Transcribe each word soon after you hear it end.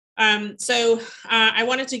I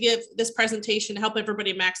wanted to give this presentation to help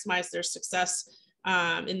everybody maximize their success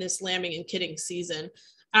in this lambing and kidding season.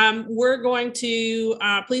 We're going to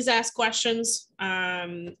please ask questions.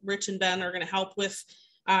 Rich and Ben are going to help with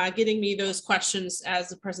getting me those questions as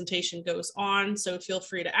the presentation goes on, so feel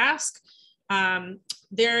free to ask.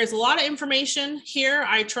 There is a lot of information here.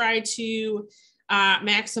 I try to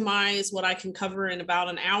maximize what I can cover in about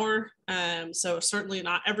an hour. So certainly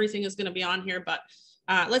not everything is going to be on here, but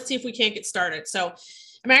let's see if we can't get started. So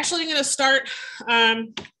I'm actually going to start. Oh,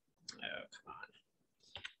 come on.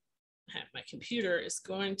 My computer is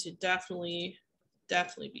going to definitely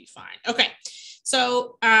be fine. Okay.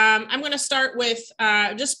 So I'm going to start with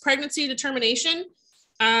just pregnancy determination.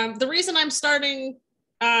 The reason I'm starting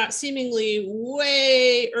seemingly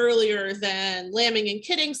way earlier than lambing and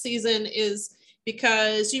kidding season is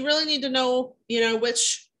because you really need to know,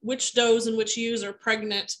 which does and which ewes are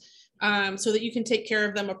pregnant so that you can take care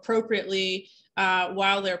of them appropriately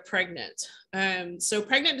while they're pregnant. So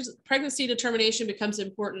pregnancy determination becomes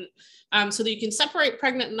important so that you can separate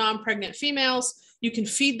pregnant and non-pregnant females. You can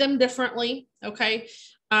feed them differently, okay,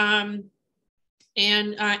 and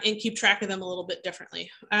keep track of them a little bit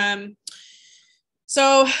differently.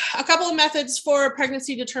 So a couple of methods for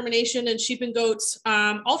pregnancy determination in sheep and goats.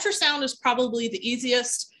 Ultrasound is probably the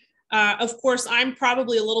easiest. Of course, I'm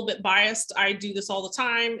probably a little bit biased. I do this all the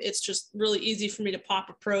time. It's just really easy for me to pop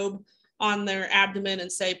a probe on their abdomen and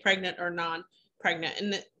say pregnant or non-pregnant.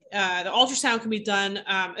 And the ultrasound can be done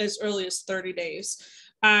as early as 30 days.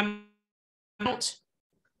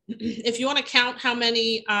 If you want to count how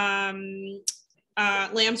many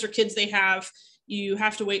lambs or kids they have, you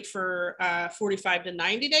have to wait for 45 to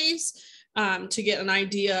 90 days to get an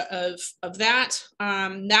idea of that.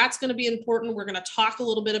 That's going to be important. We're going to talk a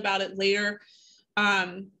little bit about it later.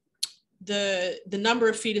 The number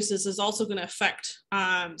of fetuses is also going to affect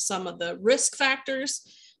some of the risk factors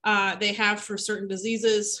they have for certain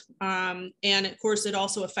diseases. And of course, it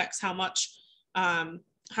also affects how much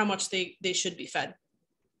they should be fed.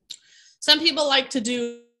 Some people like to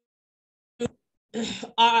do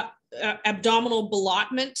abdominal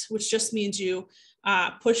ballottement, which just means you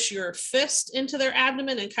push your fist into their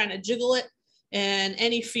abdomen and kind of jiggle it, and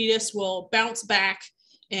any fetus will bounce back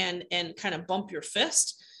and kind of bump your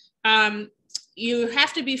fist. You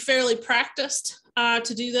have to be fairly practiced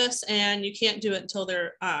to do this, and you can't do it until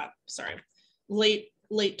they're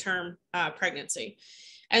late term pregnancy.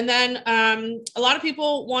 And then a lot of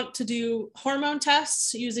people want to do hormone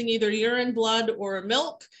tests using either urine, blood, or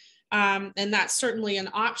milk. And that's certainly an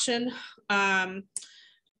option.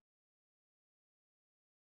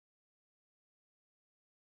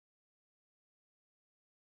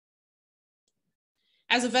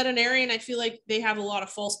 As a veterinarian, I feel like they have a lot of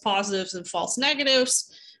false positives and false negatives.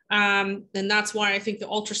 And that's why I think the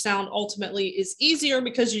ultrasound ultimately is easier,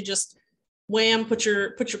 because you just wham, put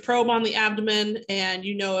your probe on the abdomen and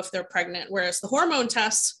you know if they're pregnant. Whereas the hormone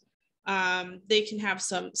tests, they can have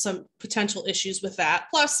some potential issues with that.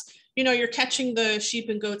 Plus, you're catching the sheep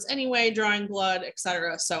and goats anyway, drawing blood,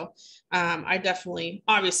 etc. So obviously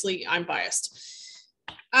I'm biased.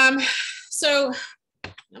 So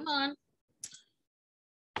come on.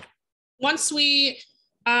 Once we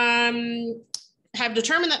have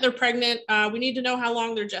determined that they're pregnant, we need to know how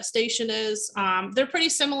long their gestation is. They're pretty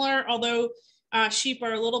similar, although sheep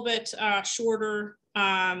are a little bit shorter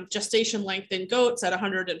gestation length than goats at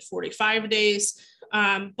 145 days.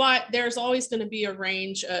 But there's always going to be a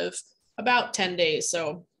range of about 10 days,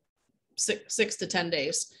 so 6 to 10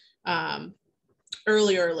 days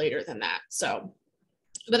earlier or later than that. So,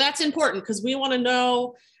 but that's important because we want to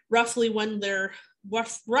know roughly when they're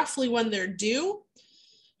due.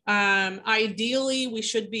 Ideally, we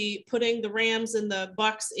should be putting the rams and the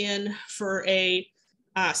bucks in for a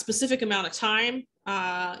specific amount of time,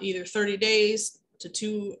 either 30 days to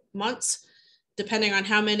 2 months, depending on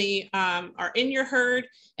how many are in your herd.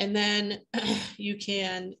 And then you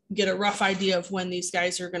can get a rough idea of when these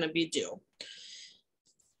guys are going to be due.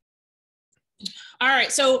 All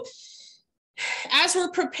right, so as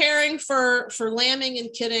we're preparing for lambing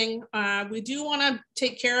and kidding, we do want to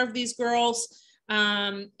take care of these girls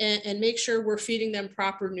and make sure we're feeding them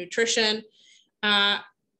proper nutrition.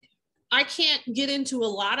 I can't get into a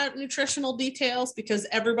lot of nutritional details because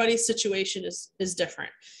everybody's situation is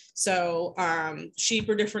different. So sheep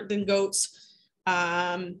are different than goats.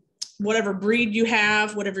 Whatever breed you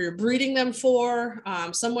have, whatever you're breeding them for.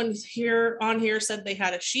 Someone on here said they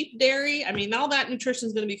had a sheep dairy. I mean, all that nutrition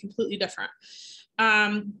is going to be completely different.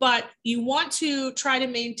 But you want to try to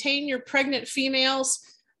maintain your pregnant females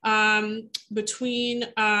between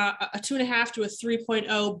a 2.5 to a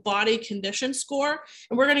 3.0 body condition score.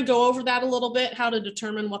 And we're going to go over that a little bit, how to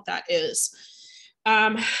determine what that is.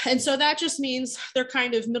 And so that just means they're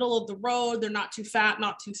kind of middle of the road. They're not too fat,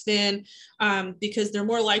 not too thin, because they're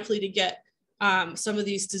more likely to get some of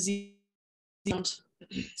these diseases,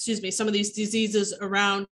 some of these diseases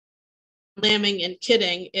around lambing and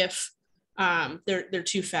kidding if they're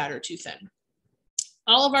too fat or too thin.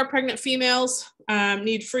 All of our pregnant females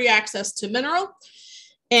need free access to mineral,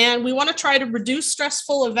 and we want to try to reduce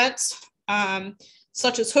stressful events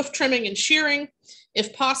such as hoof trimming and shearing,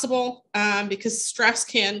 if possible, because stress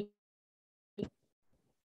can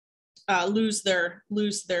lose their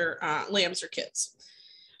lambs or kids.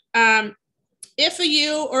 If a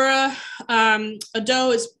ewe or a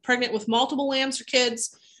doe is pregnant with multiple lambs or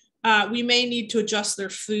kids, we may need to adjust their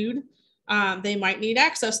food. They might need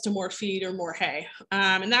access to more feed or more hay.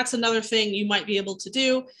 And that's another thing you might be able to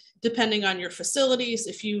do depending on your facilities.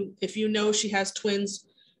 If you know she has twins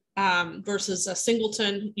versus a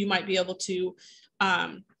singleton, you might be able to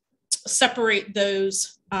separate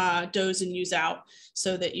those does and ewes out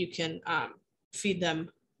so that you can feed them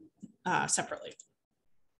separately.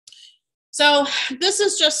 So this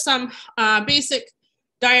is just some basic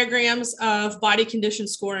diagrams of body condition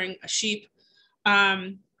scoring a sheep.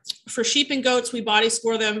 For sheep and goats, we body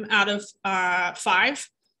score them out of 5.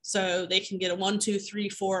 So they can get a 1, 2, 3,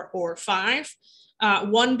 4, or 5.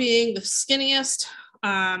 1 being the skinniest.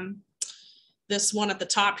 This one at the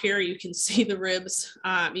top here, you can see the ribs.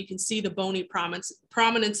 You can see the bony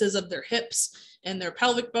prominences of their hips and their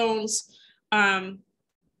pelvic bones.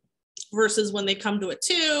 Versus when they come to a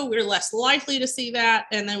 2, we're less likely to see that.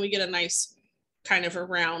 And then we get a nice kind of a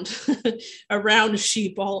round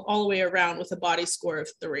sheep all the way around with a body score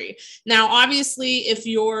of 3. Now, obviously, if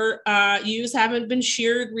your ewes haven't been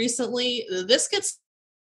sheared recently, this gets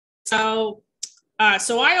so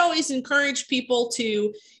I always encourage people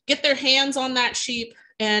to get their hands on that sheep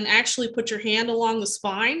and actually put your hand along the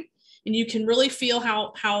spine, and you can really feel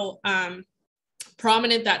how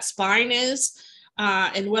prominent that spine is,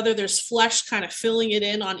 and whether there's flesh kind of filling it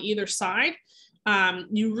in on either side.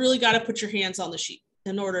 You really got to put your hands on the sheep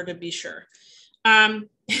in order to be sure.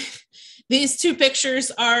 These 2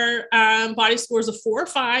 pictures are body scores of 4 or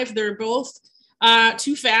 5. They're both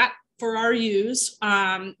too fat for our ewes.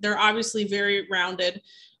 They're obviously very rounded.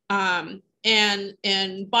 And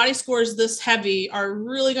body scores this heavy are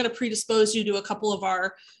really going to predispose you to a couple of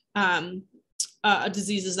our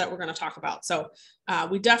diseases that we're going to talk about. So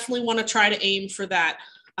we definitely want to try to aim for that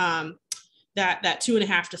that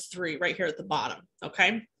 2.5 to 3 right here at the bottom.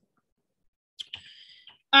 Okay.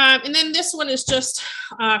 And then this one is just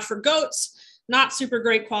for goats, not super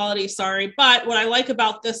great quality, sorry. But what I like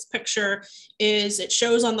about this picture is it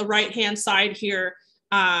shows on the right-hand side here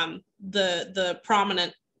the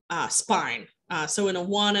prominent spine. So in a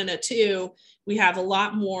 1 and a 2, we have a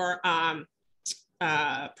lot more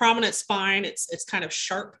prominent spine. It's kind of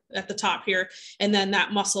sharp at the top here, and then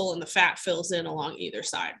that muscle and the fat fills in along either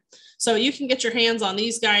side. So you can get your hands on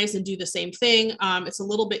these guys and do the same thing. It's a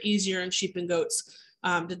little bit easier in sheep and goats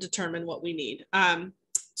to determine what we need.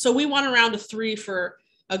 So we want around a 3 for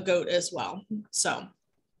a goat as well. So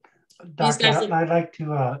Dr. Dutton, I'd like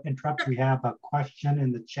to interrupt. We have a question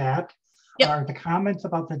in the chat. Yep. Are the comments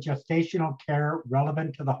about the gestational care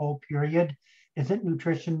relevant to the whole period? Isn't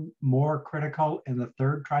nutrition more critical in the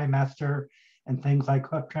 3rd trimester and things like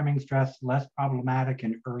hoof trimming stress less problematic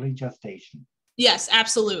in early gestation? Yes,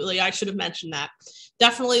 absolutely. I should have mentioned that.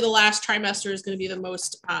 Definitely the last trimester is going to be the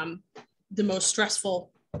most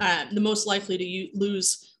stressful, the most likely to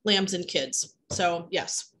lose lambs and kids. So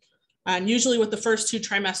yes. And usually with the first 2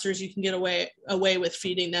 trimesters, you can get away with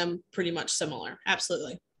feeding them pretty much similar.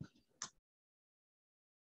 Absolutely.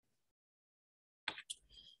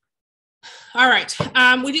 All right,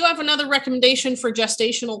 we do have another recommendation for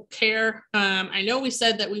gestational care. I know we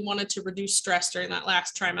said that we wanted to reduce stress during that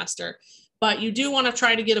last trimester, but you do want to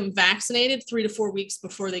try to get them vaccinated 3 to 4 weeks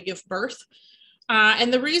before they give birth.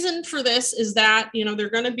 And the reason for this is that, they're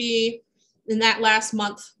going to be in that last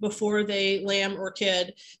month before they lamb or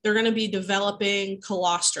kid, they're going to be developing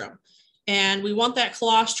colostrum. And we want that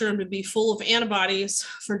colostrum to be full of antibodies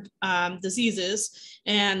for diseases.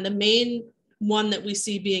 And the main one that we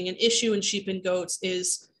see being an issue in sheep and goats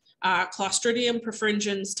is Clostridium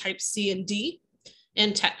perfringens type C and D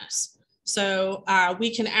and tetanus. So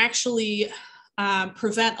we can actually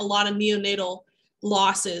prevent a lot of neonatal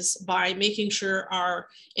losses by making sure our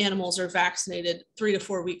animals are vaccinated 3 to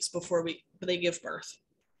 4 weeks before they give birth.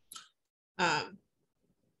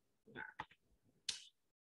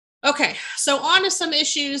 Okay, so on to some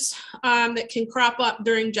issues that can crop up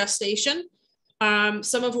during gestation,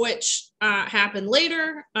 some of which happen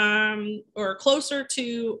later or closer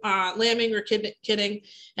to lambing or kidding.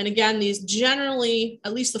 And again, these generally,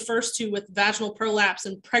 at least the first two with vaginal prolapse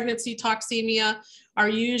and pregnancy toxemia, are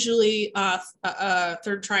usually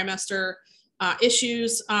third trimester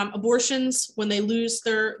issues. Abortions, when they lose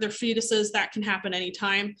their fetuses, that can happen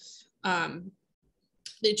anytime.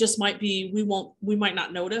 It just might be, we might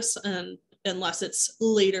not notice unless it's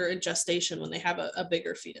later in gestation when they have a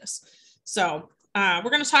bigger fetus. So we're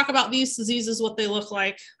going to talk about these diseases, what they look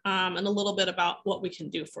like, and a little bit about what we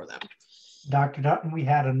can do for them. Dr. Dutton, we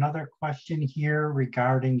had another question here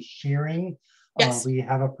regarding shearing. Yes. We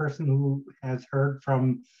have a person who has heard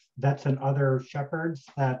from vets and other shepherds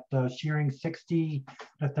that shearing 60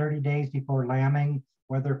 to 30 days before lambing,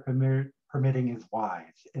 weather permitting, is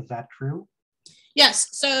wise. Is that true? Yes.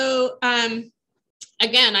 So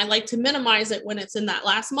again, I like to minimize it when it's in that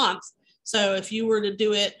last month. So if you were to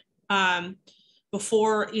do it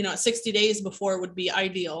before, 60 days before would be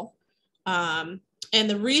ideal. And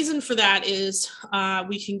the reason for that is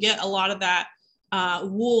we can get a lot of that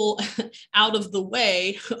wool out of the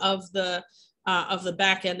way of the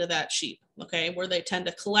back end of that sheep, okay, where they tend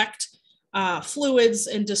to collect fluids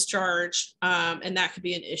and discharge, and that could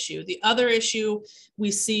be an issue. The other issue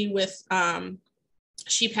we see with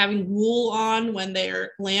sheep having wool on when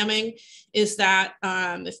they're lambing is that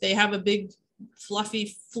if they have a big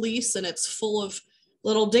fluffy fleece and it's full of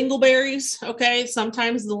little dingleberries, okay,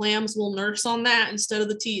 sometimes the lambs will nurse on that instead of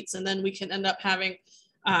the teats, and then we can end up having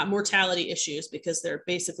mortality issues because they're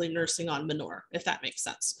basically nursing on manure, if that makes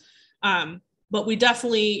sense. But we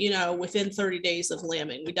definitely, within 30 days of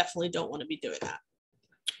lambing, we definitely don't want to be doing that.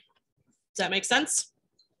 Does that make sense?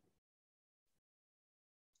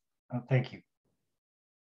 Thank you.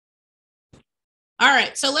 All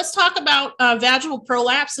right, so let's talk about vaginal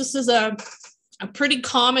prolapse. This is a pretty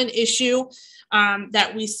common issue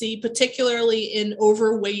that we see, particularly in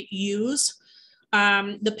overweight ewes.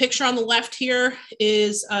 The picture on the left here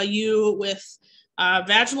is a ewe with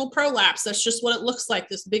vaginal prolapse. That's just what it looks like,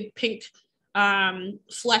 this big pink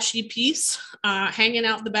fleshy piece hanging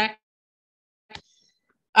out the back.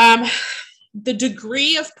 The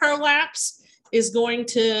degree of prolapse is going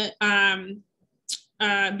to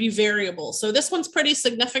be variable. So this one's pretty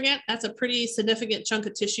significant. That's a pretty significant chunk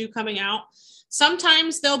of tissue coming out.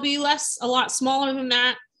 Sometimes they'll be a lot smaller than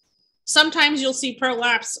that. Sometimes you'll see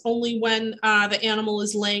prolapse only when the animal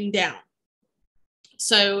is laying down.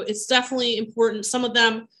 So it's definitely important. Some of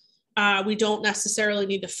them we don't necessarily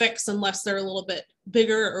need to fix unless they're a little bit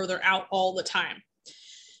bigger or they're out all the time.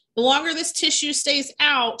 The longer this tissue stays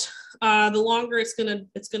out, the longer it's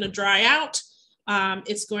gonna dry out.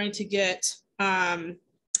 It's going to get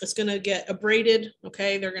abraded.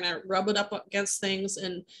 Okay, they're gonna rub it up against things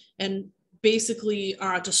and basically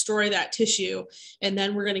destroy that tissue, and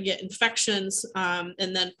then we're going to get infections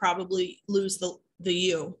and then probably lose the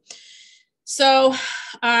ewe. So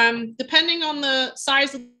depending on the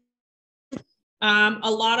size of a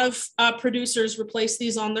lot of producers replace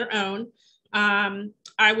these on their own.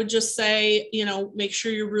 I would just say, make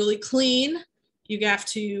sure you're really clean. You have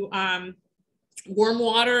to warm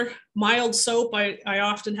water, mild soap. I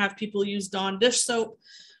often have people use Dawn dish soap.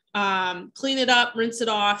 Clean it up, rinse it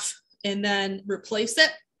off, and then replace it.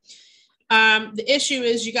 The issue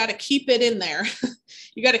is you got to keep it in there.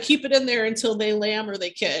 You got to keep it in there until they lamb or they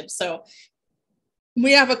kid. So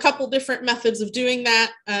we have a couple different methods of doing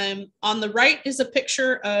that. On the right is a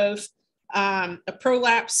picture of a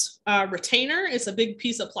prolapse retainer. It's a big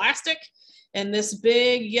piece of plastic, and this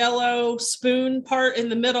big yellow spoon part in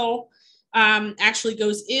the middle actually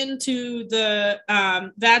goes into the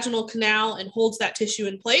vaginal canal and holds that tissue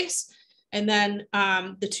in place. And then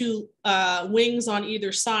the two wings on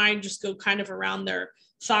either side just go kind of around their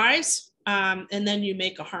thighs. And then you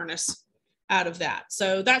make a harness out of that.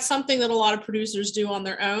 So that's something that a lot of producers do on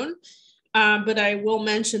their own. But I will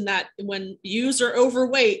mention that when ewes are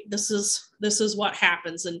overweight, this is what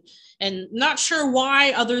happens. And not sure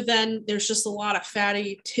why, other than there's just a lot of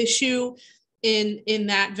fatty tissue in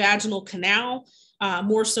that vaginal canal,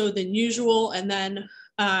 more so than usual. And then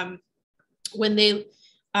when they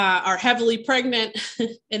are heavily pregnant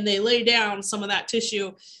and they lay down some of that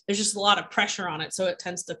tissue, there's just a lot of pressure on it, so it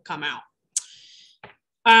tends to come out.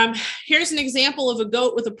 Here's an example of a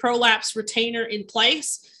goat with a prolapse retainer in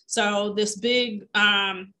place. So this big,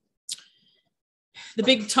 the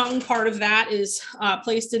big tongue part of that is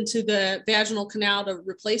placed into the vaginal canal to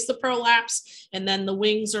replace the prolapse, and then the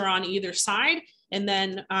wings are on either side, and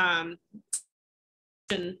then a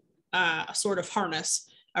sort of harness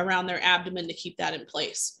around their abdomen to keep that in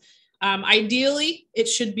place. Ideally, it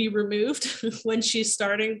should be removed when she's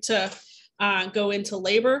starting to go into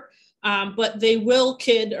labor, but they will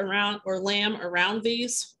kid around or lamb around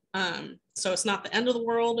these. So it's not the end of the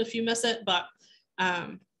world if you miss it, but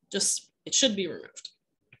it should be removed.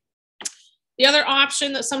 The other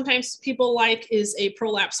option that sometimes people like is a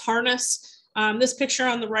prolapse harness. This picture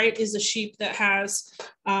on the right is a sheep that has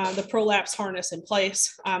the prolapse harness in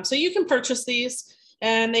place. So you can purchase these,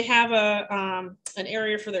 and they have an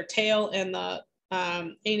area for their tail and the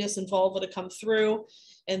anus and vulva to come through.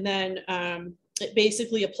 And then it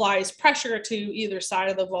basically applies pressure to either side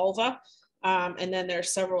of the vulva. And then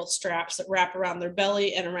there's several straps that wrap around their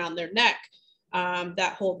belly and around their neck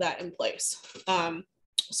that hold that in place.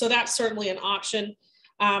 So that's certainly an option.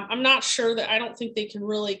 I'm not sure that I don't think they can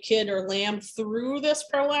really kid or lamb through this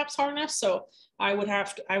prolapse harness. So I would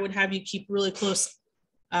have you keep really close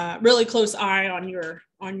eye on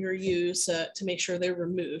your ewes to make sure they're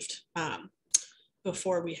removed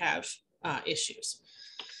before we have issues.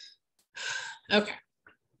 Okay.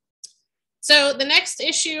 So the next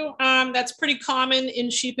issue that's pretty common in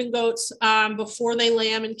sheep and goats before they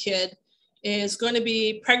lamb and kid is going to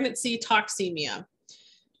be pregnancy toxemia.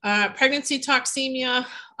 Pregnancy toxemia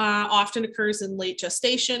often occurs in late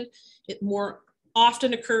gestation. It more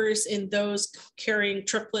often occurs in those carrying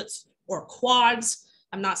triplets or quads.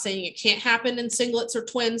 I'm not saying it can't happen in singlets or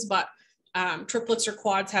twins, but triplets or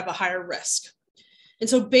quads have a higher risk. And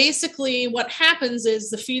so basically what happens is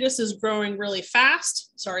the fetus is growing really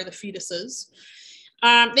fast. Sorry, the fetuses.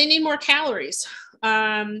 They need more calories.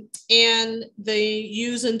 And the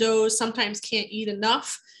ewes and does sometimes can't eat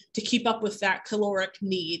enough to keep up with that caloric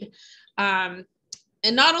need. And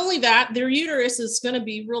not only that, their uterus is going to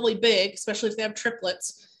be really big, especially if they have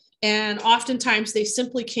triplets. And oftentimes they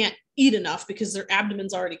simply can't eat enough because their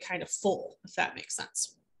abdomen's already kind of full, if that makes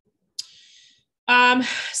sense.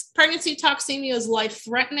 Pregnancy toxemia is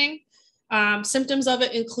life-threatening. Symptoms of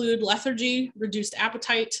it include lethargy, reduced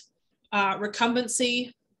appetite,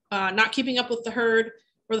 recumbency, not keeping up with the herd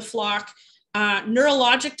or the flock,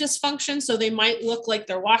 neurologic dysfunction. So they might look like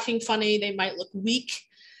they're walking funny. They might look weak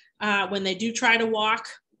when they do try to walk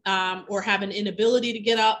or have an inability to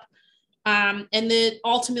get up. And then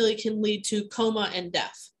ultimately can lead to coma and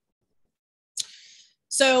death.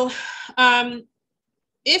 So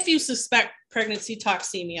if you suspect pregnancy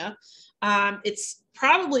toxemia, it's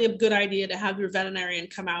probably a good idea to have your veterinarian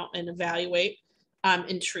come out and evaluate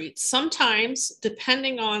and treat. Sometimes,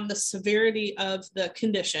 depending on the severity of the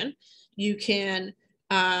condition, you can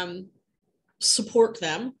support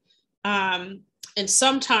them. And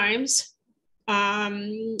sometimes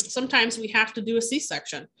we have to do a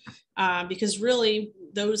C-section because really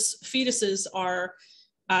those fetuses are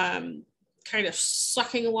kind of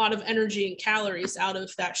sucking a lot of energy and calories out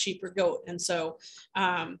of that sheep or goat. And so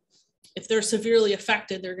if they're severely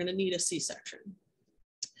affected, they're going to need a C-section.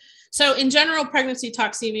 So in general, pregnancy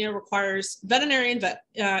toxemia requires veterinary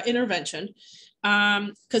intervention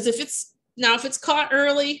because if it's caught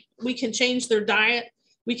early, we can change their diet.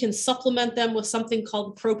 We can supplement them with something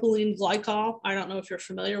called propylene glycol. I don't know if you're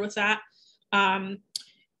familiar with that.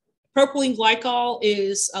 Propylene glycol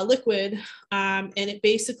is a liquid, and it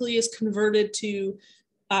basically is converted to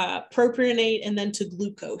propionate and then to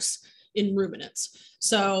glucose in ruminants.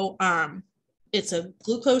 So it's a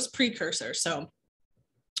glucose precursor. So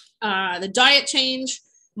the diet change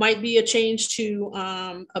might be a change to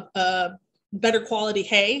a better quality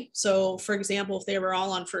hay. So for example, if they were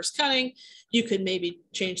all on first cutting, you could maybe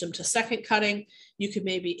change them to second cutting. You could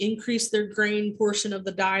maybe increase their grain portion of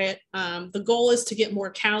the diet. The goal is to get more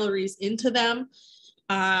calories into them,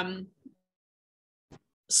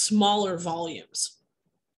 smaller volumes.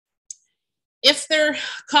 If they're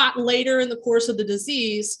caught later in the course of the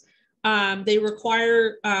disease, they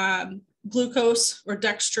require glucose or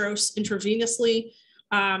dextrose intravenously.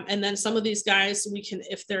 And then some of these guys, we can,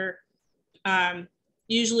 if they're,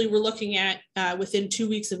 usually we're looking at within 2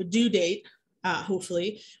 weeks of a due date,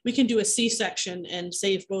 hopefully, we can do a C-section and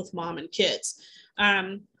save both mom and kids.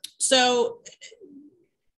 So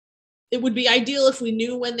it would be ideal if we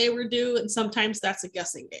knew when they were due, and sometimes that's a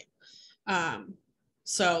guessing game.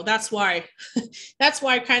 So that's why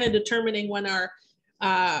kind of determining when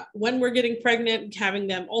we're getting pregnant, having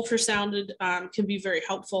them ultrasounded can be very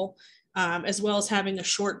helpful, as well as having a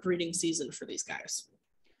short breeding season for these guys.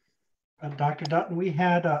 Dr. Dutton, we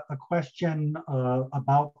had a question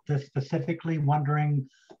about this specifically, wondering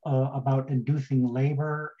about inducing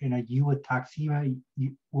labor in a ewe with toxemia.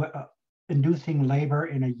 Inducing labor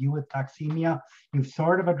in a ewe with toxemia. You've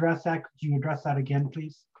sort of addressed that. Could you address that again,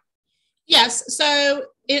 please? Yes. So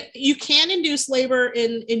you can induce labor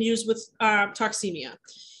in ewes with toxemia.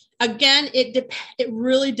 Again, it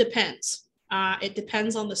really depends. It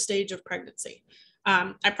depends on the stage of pregnancy.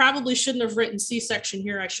 I probably shouldn't have written C-section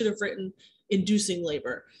here. I should have written inducing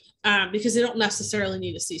labor because they don't necessarily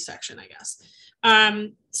need a C-section, I guess.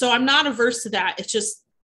 So I'm not averse to that. It's just,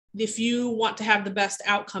 if you want to have the best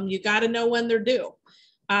outcome, you got to know when they're due.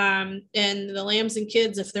 And the lambs and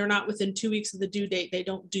kids, if they're not within 2 weeks of the due date, they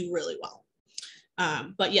don't do really well.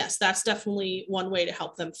 But yes, that's definitely one way to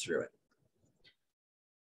help them through it.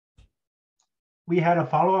 We had a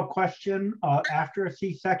follow-up question. After a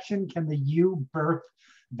C-section, can the ewe birth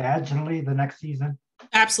vaginally the next season?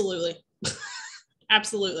 Absolutely.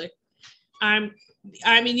 Absolutely. I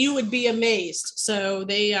mean, you would be amazed. So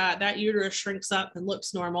they that uterus shrinks up and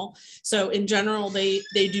looks normal. So in general, they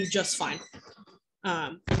do just fine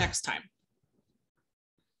next time.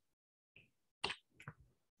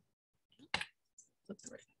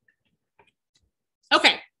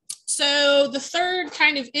 Okay. So the third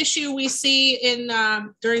kind of issue we see in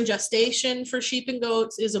during gestation for sheep and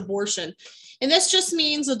goats is abortion. And this just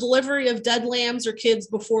means the delivery of dead lambs or kids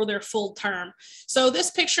before their full term. So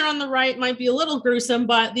this picture on the right might be a little gruesome,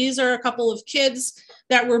 but these are a couple of kids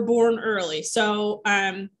that were born early. So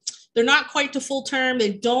they're not quite to full term.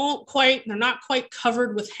 They're not quite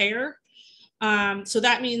covered with hair. So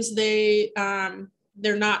that means they're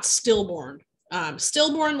not stillborn.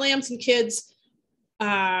 Stillborn lambs and kids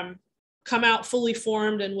come out fully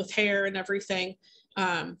formed and with hair and everything.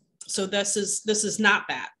 So this is not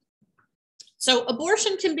bad. So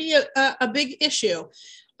abortion can be a big issue.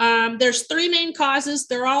 There's three main causes.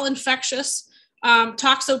 They're all infectious.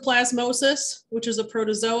 Toxoplasmosis, which is a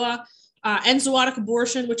protozoa, enzootic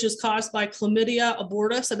abortion, which is caused by Chlamydia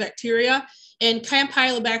abortus, a bacteria, and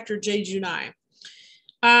Campylobacter jejuni.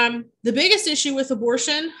 The biggest issue with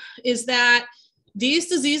abortion is that these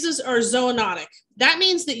diseases are zoonotic. That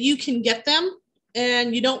means that you can get them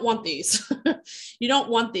and you don't want these. You don't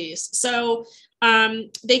want these. So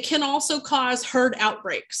they can also cause herd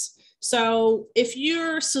outbreaks. So if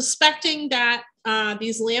you're suspecting that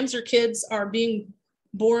these lambs or kids are being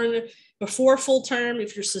born before full term,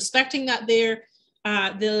 if you're suspecting that the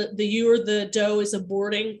ewe or the doe is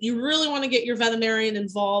aborting, you really want to get your veterinarian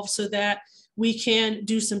involved so that we can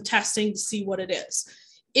do some testing to see what it is.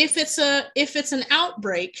 If it's an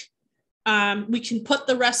outbreak, we can put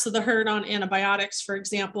the rest of the herd on antibiotics, for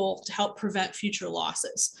example, to help prevent future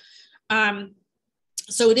losses.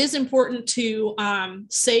 So it is important to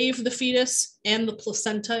save the fetus and the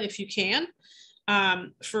placenta if you can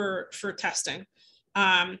for testing.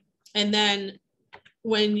 And then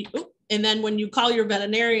when you call your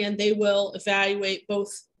veterinarian, they will evaluate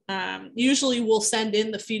both. Usually we'll send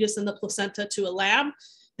in the fetus and the placenta to a lab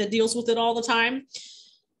that deals with it all the time.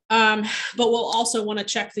 But we'll also want to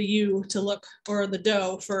check the ewe to look, or the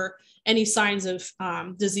doe, for any signs of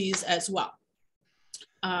disease as well.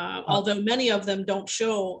 Although many of them don't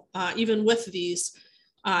show, even with these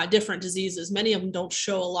different diseases, many of them don't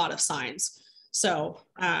show a lot of signs. So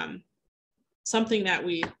something that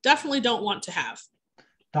we definitely don't want to have.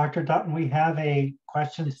 Dr. Dutton, we have a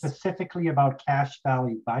question specifically about Cache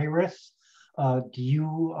Valley virus. Do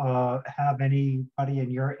you have anybody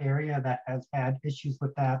in your area that has had issues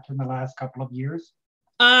with that in the last couple of years?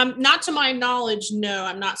 Not to my knowledge, no.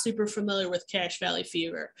 I'm not super familiar with Cache Valley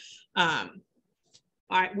fever. Not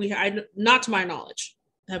to my knowledge,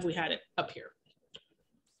 have we had it up here.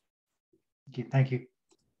 Okay, thank you.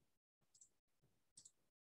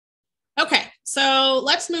 Okay, so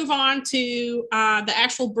let's move on to the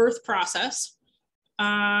actual birth process.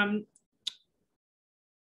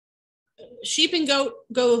 Sheep and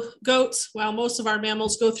goats, well, most of our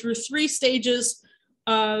mammals go through 3 stages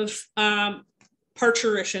of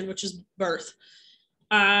parturition, which is birth.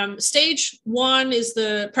 Stage 1 is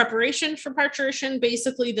the preparation for parturition,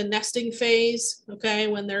 basically the nesting phase, okay,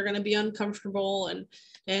 when they're going to be uncomfortable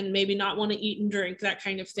and maybe not want to eat and drink, that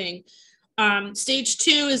kind of thing. Stage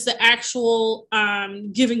 2 is the actual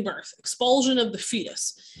giving birth, expulsion of the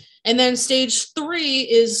fetus. And then stage 3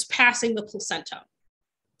 is passing the placenta.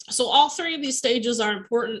 So all 3 of these stages are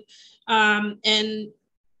important, and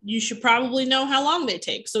you should probably know how long they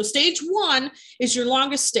take. So stage 1 is your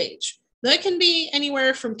longest stage. That can be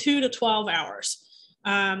anywhere from 2 to 12 hours.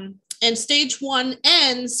 And stage 1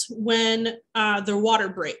 ends when the water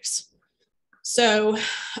breaks. So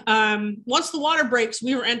once the water breaks,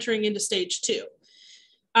 we were entering into stage 2.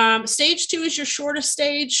 Stage 2 is your shortest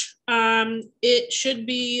stage. It should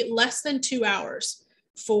be less than 2 hours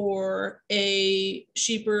for a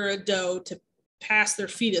sheep or a doe to pass their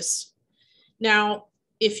fetus. Now,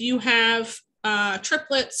 if you have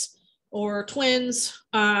triplets or twins,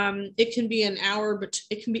 it can be an hour, but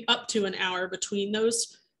it can be up to an hour between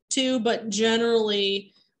those two, but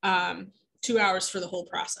generally 2 hours for the whole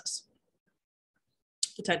process,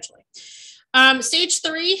 potentially. Stage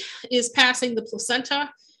 3 is passing the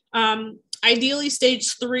placenta. Ideally,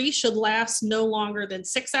 stage 3 should last no longer than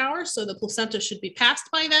 6 hours, so the placenta should be passed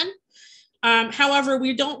by then. However,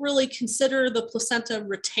 we don't really consider the placenta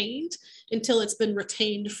retained until it's been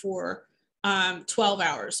retained for 12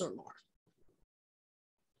 hours or more.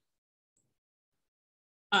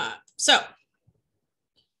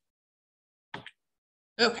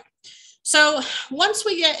 Okay. So once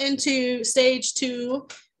we get into stage 2,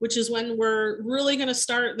 which is when we're really going to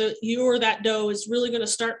start, you or that doe is really going to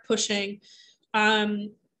start pushing.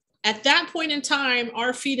 At that point in time,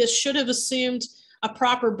 our fetus should have assumed a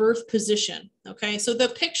proper birth position. Okay, so the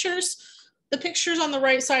pictures on the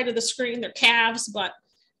right side of the screen, they're calves, but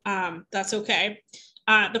that's okay.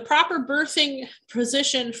 The proper birthing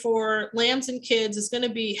position for lambs and kids is going to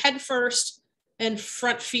be head first and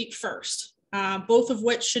front feet first, both of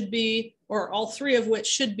which should be, or all 3 of which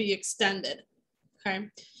should be extended. Okay.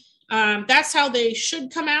 That's how they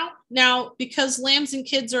should come out. Now, because lambs and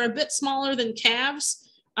kids are a bit smaller than calves,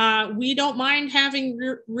 we don't mind having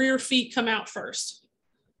rear feet come out first.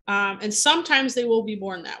 And sometimes they will be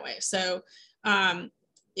born that way. So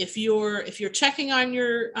if you're checking on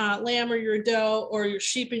your lamb or your doe, or your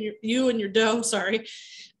sheep and you and your doe, sorry,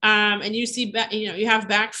 and you see, you have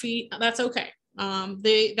back feet, that's okay.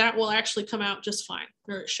 That will actually come out just fine,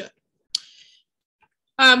 or it should.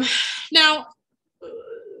 Now,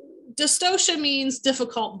 dystocia means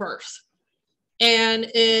difficult birth, and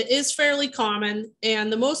it is fairly common.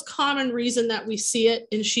 And the most common reason that we see it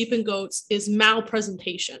in sheep and goats is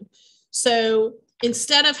malpresentation. So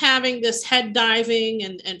instead of having this head diving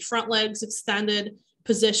and front legs extended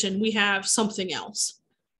position, we have something else.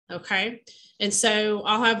 Okay. And so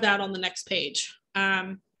I'll have that on the next page.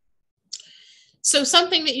 So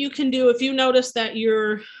something that you can do if you notice that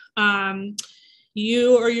you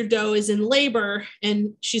or your doe is in labor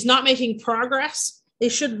and she's not making progress, they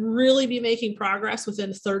should really be making progress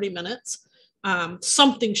within 30 minutes.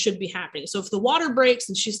 Something should be happening. So if the water breaks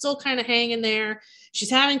and she's still kind of hanging there, she's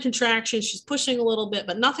having contractions, she's pushing a little bit,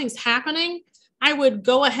 but nothing's happening, I would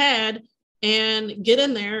go ahead and get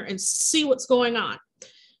in there and see what's going on,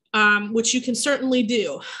 which you can certainly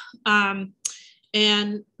do.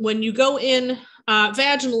 And when you go in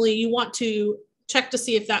vaginally, you want to check to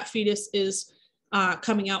see if that fetus is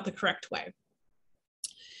coming out the correct way.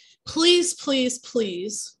 Please, please,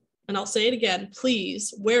 please, and I'll say it again,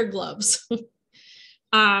 please wear gloves.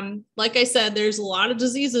 Like I said, there's a lot of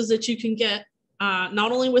diseases that you can get,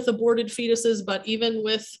 not only with aborted fetuses, but even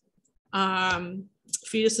with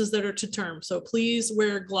fetuses that are to term. So please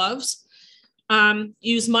wear gloves.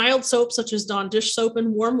 Use mild soap such as Dawn dish soap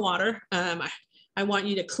and warm water. I want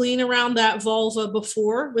you to clean around that vulva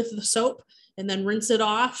before with the soap and then rinse it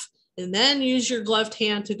off, and then use your gloved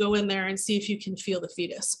hand to go in there and see if you can feel the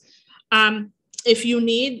fetus. If you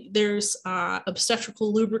need, there's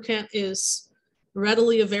obstetrical lubricant is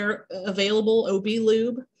readily available, OB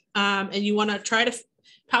lube, and you want to try to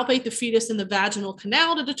palpate the fetus in the vaginal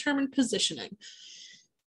canal to determine positioning.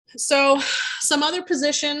 So some other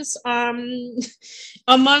positions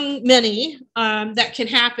among many that can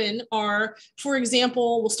happen are, for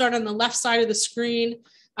example, we'll start on the left side of the screen.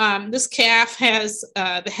 This calf has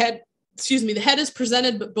the head is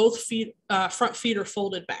presented, but both feet, front feet are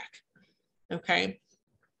folded back. Okay.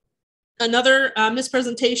 Another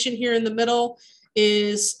mispresentation here in the middle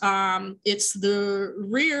is it's the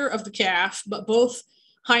rear of the calf, but both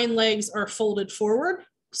hind legs are folded forward.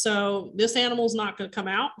 So this animal is not going to come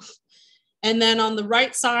out. And then on the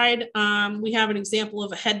right side, we have an example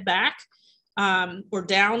of a head back or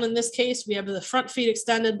down. In this case, we have the front feet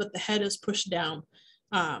extended, but the head is pushed down.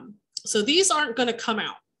 So these aren't going to come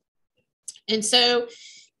out. And so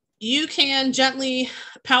you can gently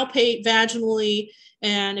palpate vaginally.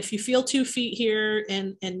 And if you feel 2 feet here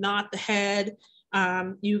and not the head,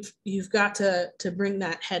 you've got to bring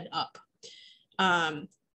that head up,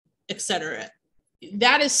 etc.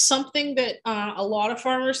 That is something that a lot of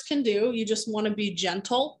farmers can do. You just want to be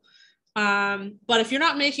gentle. But if you're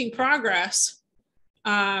not making progress,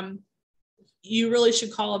 you really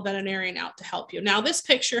should call a veterinarian out to help you. Now, this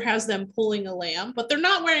picture has them pulling a lamb, but they're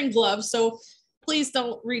not wearing gloves, so please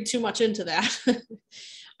don't read too much into that.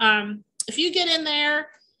 If you get in there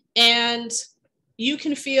and you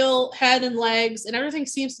can feel head and legs and everything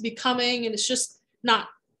seems to be coming and it's just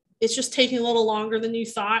taking a little longer than you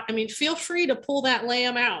thought, I mean, feel free to pull that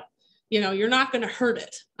lamb out. You know, you're not going to hurt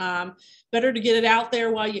it. Better to get it out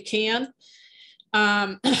there while you can.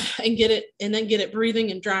 and then get it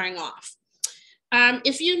breathing and drying off.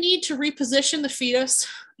 If you need to reposition the fetus,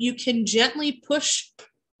 you can gently push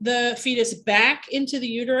the fetus back into the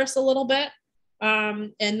uterus a little bit,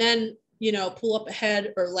 and then, pull up a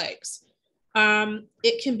head or legs.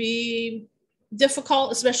 It can be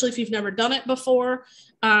difficult, especially if you've never done it before.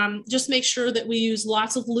 Just make sure that we use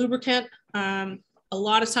lots of lubricant. A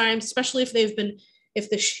lot of times, especially if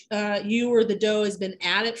you or the doe has been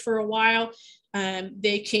at it for a while,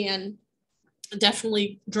 they can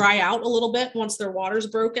definitely dry out a little bit once their water's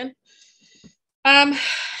broken. And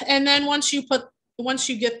then once you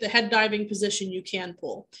get the head diving position, you can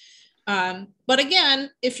pull. But again,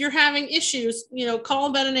 if you're having issues, call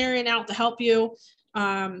a veterinarian out to help you.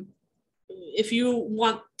 If you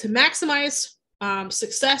want to maximize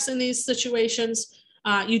success in these situations,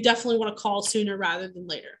 you definitely want to call sooner rather than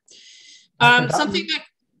later. Something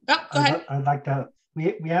that, go ahead. I'd like to,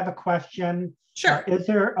 we have a question. Sure. Is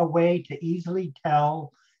there a way to easily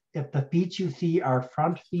tell if the feet you see are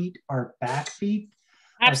front feet or back feet?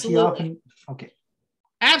 Absolutely. Okay.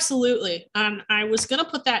 Absolutely. I was going to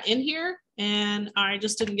put that in here and I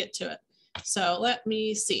just didn't get to it. So let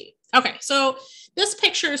me see. Okay. So this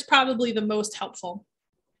picture is probably the most helpful.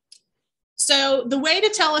 So the way to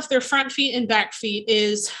tell if they're front feet and back feet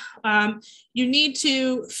is you need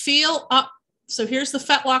to feel up. So here's the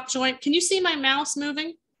fetlock joint. Can you see my mouse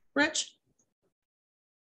moving, Rich?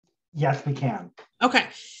 Yes, we can. Okay.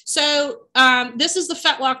 So this is the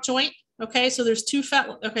fetlock joint. Okay. So there's two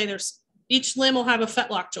fetlock. Okay. Each limb will have a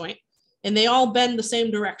fetlock joint and they all bend the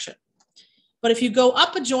same direction. But if you go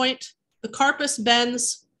up a joint, the carpus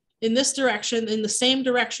bends in this direction, in the same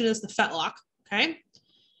direction as the fetlock. Okay.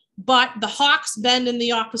 But the hocks bend in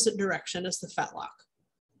the opposite direction as the fetlock.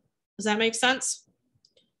 Does that make sense?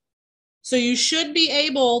 So you should be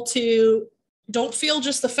able to, don't feel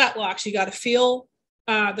just the fetlocks. You got to feel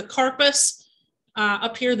the carpus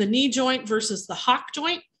up here, the knee joint versus the hock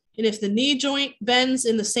joint. And if the knee joint bends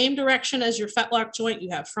in the same direction as your fetlock joint, you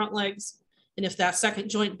have front legs. And if that second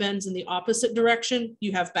joint bends in the opposite direction,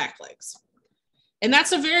 you have back legs. And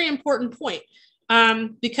that's a very important point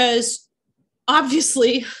because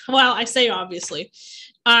obviously, well, I say obviously,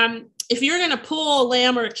 if you're going to pull a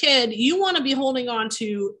lamb or a kid, you want to be holding on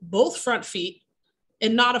to both front feet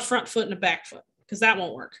and not a front foot and a back foot, because that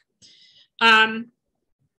won't work. And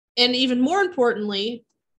even more importantly,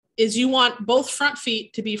 is you want both front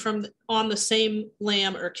feet to be on the same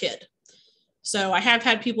lamb or kid. So I have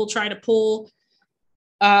had people try to pull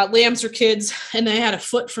lambs or kids and they had a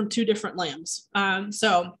foot from two different lambs. Again,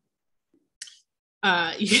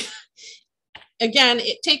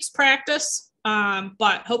 it takes practice,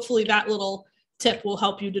 but hopefully that little tip will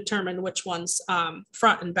help you determine which one's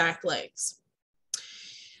front and back legs.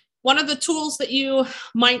 One of the tools that you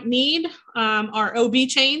might need are OB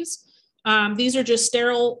chains. These are just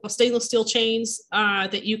sterile stainless steel chains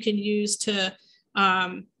that you can use to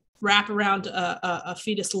wrap around a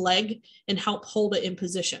fetus leg and help hold it in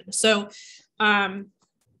position. So I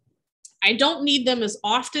don't need them as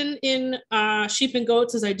often in sheep and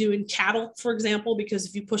goats as I do in cattle, for example, because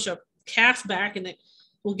if you push a calf back and it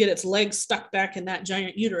will get its legs stuck back in that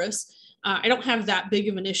giant uterus, I don't have that big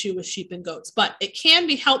of an issue with sheep and goats, but it can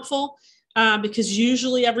be helpful because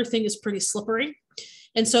usually everything is pretty slippery.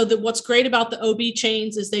 And so what's great about the OB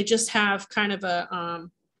chains is they just have kind of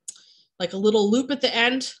like a little loop at the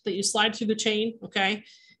end that you slide through the chain, okay?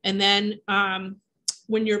 And then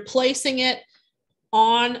when you're placing it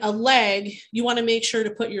on a leg, you want to make sure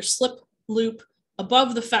to put your slip loop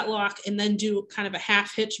above the fetlock and then do kind of a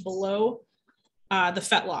half hitch below the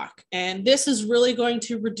fetlock. And this is really going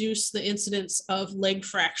to reduce the incidence of leg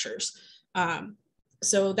fractures.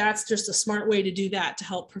 So that's just a smart way to do that to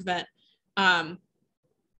help prevent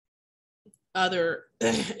other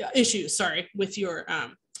issues, with your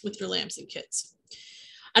lambs and kids.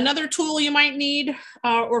 Another tool you might need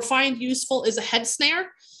or find useful is a head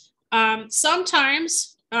snare.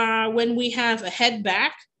 Sometimes when we have a head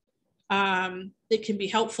back, it can be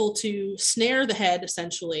helpful to snare the head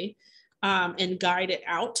essentially and guide it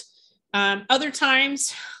out. Other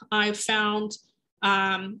times I've found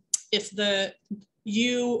if the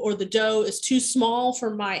ewe or the doe is too small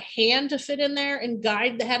for my hand to fit in there and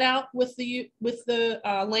guide the head out with the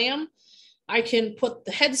lamb, I can put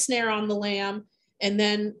the head snare on the lamb and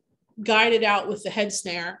then guide it out with the head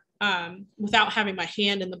snare without having my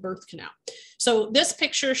hand in the birth canal. So this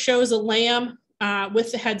picture shows a lamb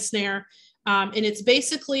with the head snare. And it's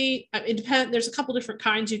basically, it depends, there's a couple different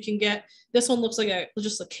kinds you can get. This one looks like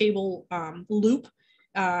just a cable loop,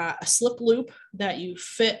 a slip loop that you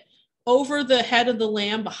fit over the head of the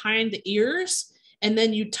lamb behind the ears. and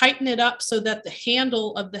then you tighten it up so that the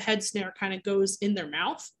handle of the head snare kind of goes in their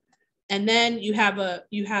mouth. And then you have a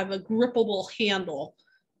grippable handle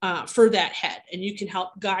for that head, and you can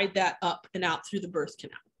help guide that up and out through the birth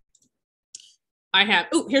canal.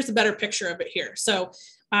 Here's a better picture of it here. So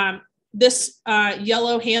this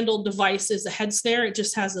yellow handled device is a head snare. It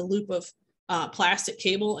just has a loop of plastic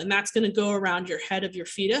cable, and that's going to go around your head of your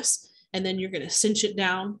fetus. And then you're going to cinch it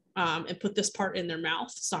down and put this part in their mouth.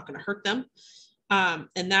 It's not going to hurt them.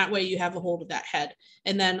 And that way you have a hold of that head.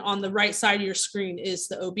 And then on the right side of your screen is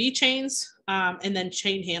the OB chains, and then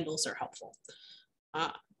chain handles are helpful.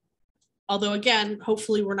 Although again,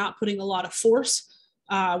 hopefully we're not putting a lot of force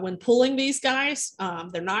when pulling these guys.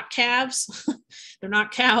 They're not calves, they're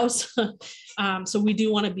not cows. So we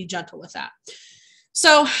do want to be gentle with that.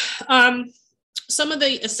 So some of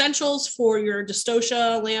the essentials for your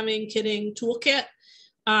Dystocia lambing kidding toolkit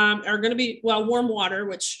are going to be, well, warm water,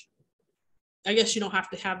 which I guess you don't have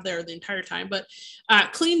to have there the entire time, but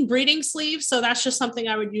clean breeding sleeves. So that's just something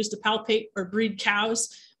I would use to palpate or breed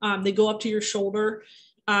cows. They go up to your shoulder.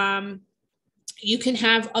 You can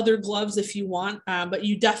have other gloves if you want, but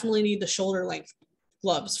you definitely need the shoulder length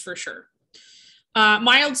gloves for sure.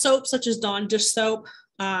 Mild soap such as Dawn dish soap,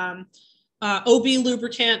 OB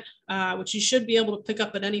lubricant, which you should be able to pick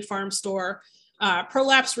up at any farm store,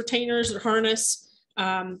 prolapse retainers or harness,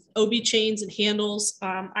 OB chains and handles.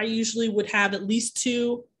 I usually would have at least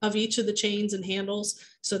 2 of each of the chains and handles,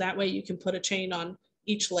 so that way you can put a chain on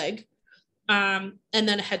each leg, and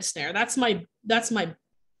then a head snare. That's my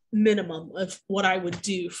minimum of what I would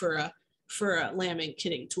do for a lambing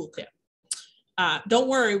kidding toolkit. Don't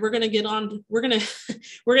worry, we're going to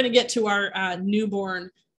get to our newborn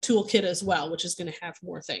toolkit as well, which is going to have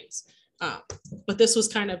more things. But this was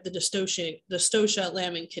kind of the Dystocia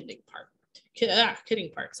lambing kidding part.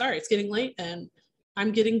 Kidding part. Sorry, it's getting late and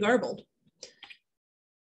I'm getting garbled.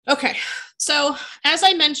 Okay, so as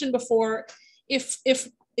I mentioned before, if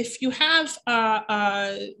you have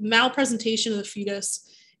a malpresentation of the fetus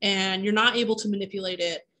and you're not able to manipulate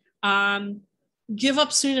it, give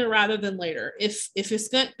up sooner rather than later. If it's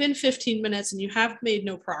been 15 minutes and you have made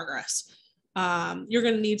no progress, you're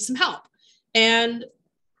going to need some help. And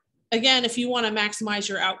again, if you want to maximize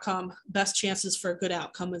your outcome, best chances for a good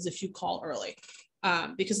outcome is if you call early,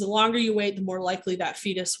 because the longer you wait, the more likely that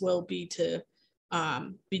fetus will be to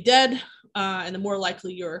be dead, and the more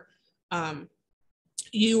likely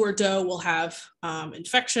you or doe will have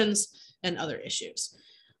infections and other issues.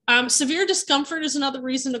 Severe discomfort is another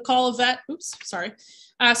reason to call a vet. Oops, sorry.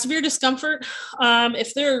 Severe discomfort,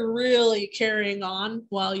 if they're really carrying on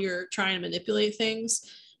while you're trying to manipulate things,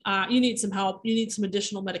 you need some help. You need some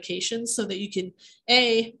additional medications so that you can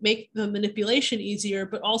A, make the manipulation easier,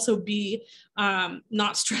 but also B,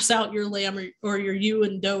 not stress out your lamb or your ewe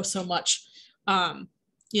and doe so much,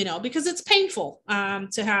 because it's painful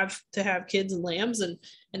to have kids and lambs and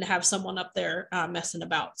to have someone up there messing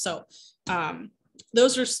about. So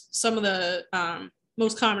those are some of the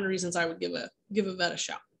most common reasons I would give a vet a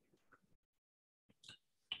shot.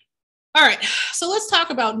 All right, so let's talk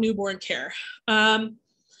about newborn care.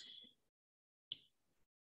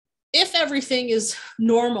 If everything is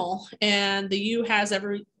normal and the ewe has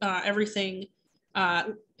everything,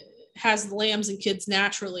 has the lambs and kids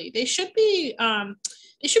naturally, they should be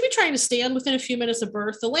trying to stand within a few minutes of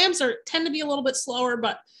birth. The lambs tend to be a little bit slower,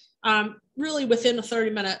 but really within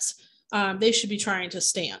 30 minutes, they should be trying to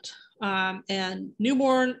stand. And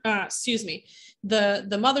the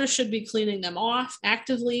mother should be cleaning them off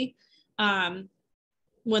actively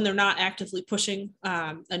when they're not actively pushing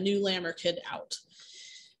a new lamb or kid out.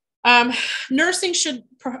 Nursing should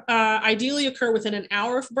ideally occur within an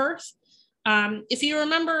hour of birth. If you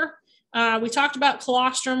remember, we talked about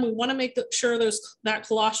colostrum. We want to make sure that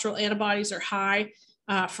colostral antibodies are high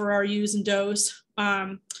for our ewes and does.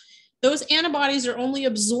 Those antibodies are only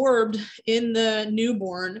absorbed in the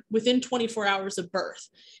newborn within 24 hours of birth.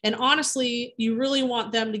 And honestly, you really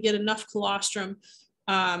want them to get enough colostrum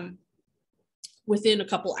within a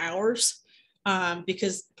couple hours,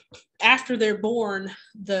 because after they're born,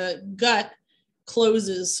 the gut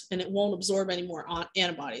closes and it won't absorb any more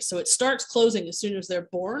antibodies. So it starts closing as soon as they're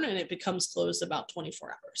born and it becomes closed about 24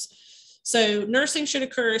 hours. So nursing should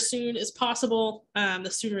occur as soon as possible. The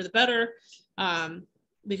sooner the better,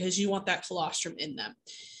 because you want that colostrum in them.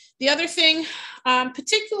 The other thing,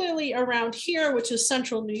 particularly around here, which is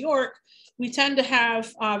central New York, we tend to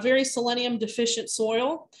have very selenium deficient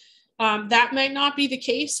soil. That might not be the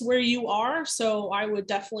case where you are, so I would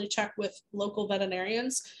definitely check with local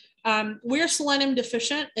veterinarians. We're selenium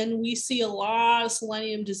deficient and we see a lot of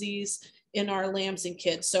selenium disease in our lambs and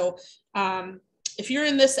kids. So if you're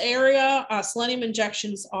in this area, selenium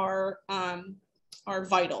injections are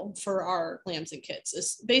vital for our lambs and kids.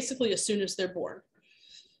 It's basically as soon as they're born.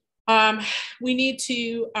 We need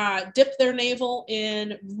to dip their navel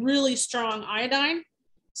in really strong iodine.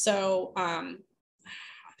 So I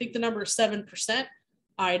think the number is 7%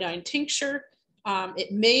 iodine tincture.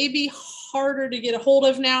 It may be harder to get a hold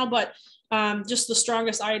of now, but just the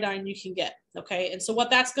strongest iodine you can get. Okay. And so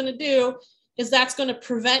what that's going to do is that's going to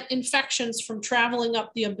prevent infections from traveling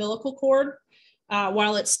up the umbilical cord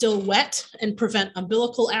while it's still wet, and prevent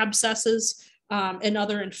umbilical abscesses and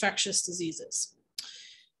other infectious diseases.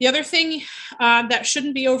 The other thing that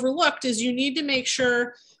shouldn't be overlooked is you need to make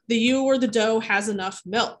sure the ewe or the doe has enough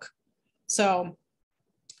milk. So,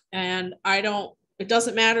 and it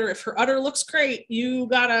doesn't matter if her udder looks great, you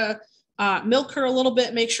gotta milk her a little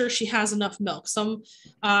bit, make sure she has enough milk.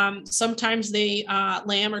 Sometimes they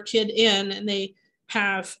lamb or kid in and they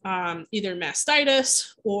have either mastitis,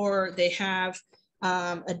 or they have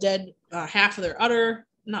a dead half of their udder,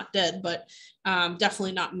 not dead, but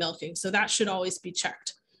definitely not milking. So that should always be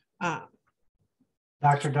checked.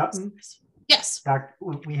 Dr. Dutton? Yes.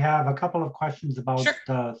 We have a couple of questions about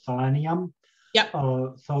selenium. Yep.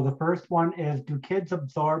 So the first one is, do kids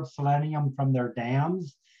absorb selenium from their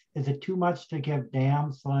dams? Is it too much to give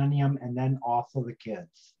dam selenium and then also the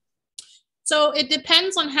kids? So it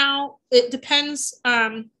depends on how, it depends.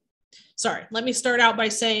 Sorry, let me start out by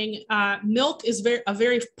saying milk is a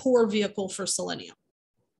very poor vehicle for selenium.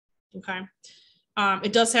 Okay.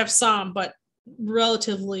 It does have some, but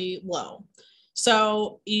relatively low.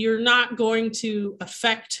 So you're not going to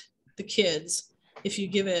affect the kids if you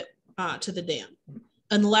give it to the dam,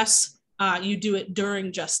 unless you do it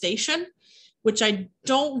during gestation, which I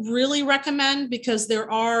don't really recommend, because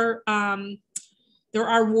there are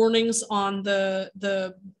warnings on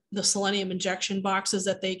the selenium injection boxes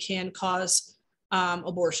that they can cause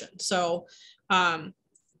abortion. So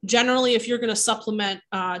generally, if you're going to supplement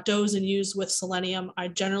does and ewes with selenium, I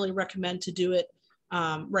generally recommend to do it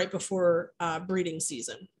right before breeding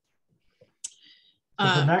season.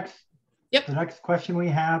 The next question we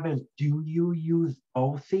have is, do you use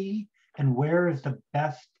OC, and where is the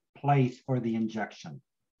best place for the injection?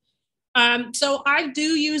 So I do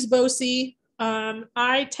use BOCI.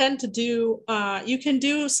 I tend to do, you can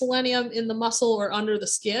do selenium in the muscle or under the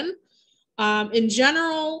skin. In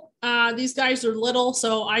general, these guys are little,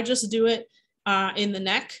 so I just do it in the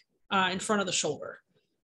neck, in front of the shoulder.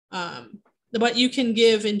 But you can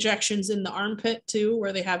give injections in the armpit too,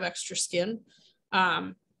 where they have extra skin.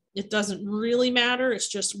 It doesn't really matter. It's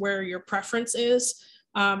just where your preference is.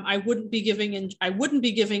 I wouldn't be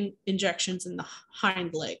giving injections in the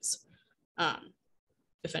hind legs,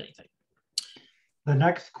 if anything. The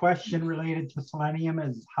next question related to selenium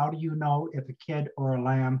is, how do you know if a kid or a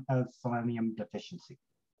lamb has selenium deficiency?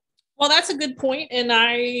 Well, that's a good point, and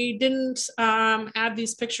I didn't add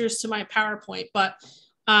these pictures to my PowerPoint, but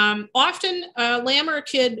often a lamb or a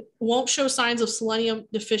kid won't show signs of selenium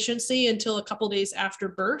deficiency until a couple days after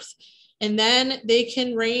birth, and then they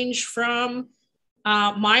can range from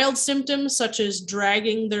mild symptoms such as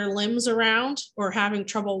dragging their limbs around or having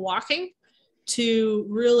trouble walking to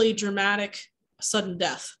really dramatic sudden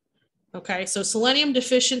death. Okay, so selenium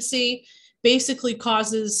deficiency basically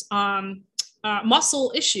causes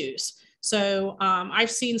muscle issues. So I've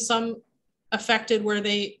seen some affected where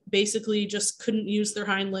they basically just couldn't use their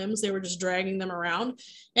hind limbs. They were just dragging them around.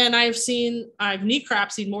 And I've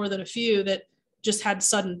necropsied more than a few that just had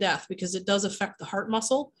sudden death, because it does affect the heart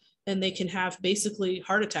muscle, and they can have basically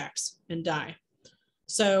heart attacks and die.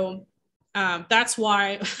 So that's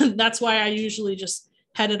why I usually just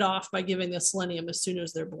head it off by giving the selenium as soon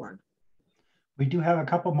as they're born. We do have a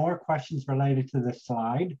couple more questions related to this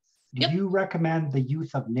slide. Do you recommend the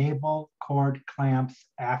use of navel cord clamps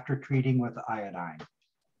after treating with iodine?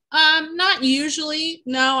 Not usually.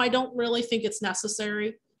 No, I don't really think it's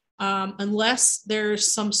necessary. Unless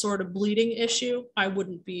there's some sort of bleeding issue, I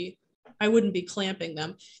wouldn't be clamping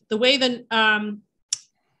them. The way that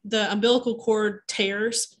the umbilical cord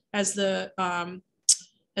tears as the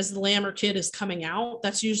lamb or kid is coming out,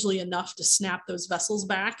 that's usually enough to snap those vessels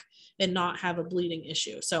back and not have a bleeding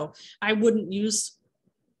issue. So I wouldn't use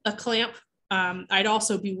a clamp. I'd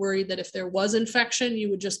also be worried that if there was infection, you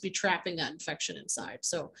would just be trapping that infection inside.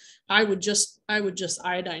 So I would just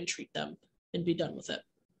iodine treat them and be done with it.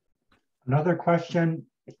 Another question,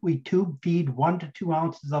 if we tube feed 1 to 2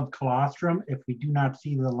 ounces of colostrum, if we do not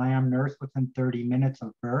see the lamb nurse within 30 minutes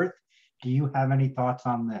of birth, do you have any thoughts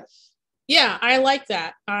on this? Yeah, I like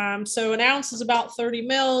that. So an ounce is about 30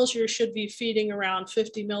 mils. You should be feeding around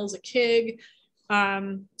 50 mils a kg.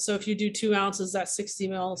 So if you do 2 ounces, that's 60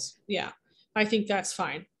 mils. Yeah. I think that's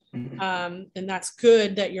fine. And that's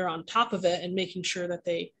good that you're on top of it and making sure that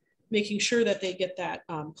they get that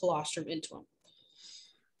colostrum into them.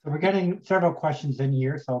 So we're getting several questions in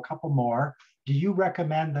here, so a couple more. Do you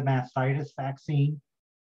recommend the mastitis vaccine?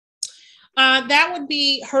 That would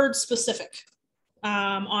be herd specific,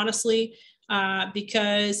 honestly,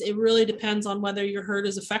 because it really depends on whether your herd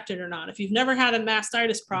is affected or not. If you've never had a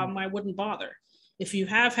mastitis problem, I wouldn't bother. If you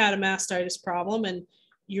have had a mastitis problem and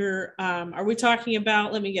you're, are we talking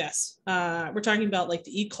about, let me guess, we're talking about like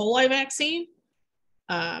the E. coli vaccine?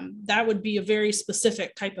 That would be a very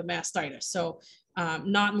specific type of mastitis. So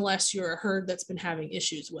not unless you're a herd that's been having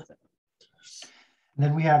issues with it. And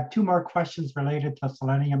then we have two more questions related to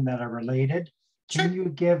selenium that are related. Sure. Can you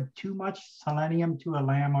give too much selenium to a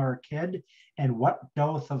lamb or a kid? And what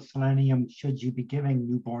dose of selenium should you be giving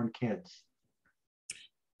newborn kids?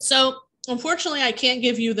 So unfortunately, I can't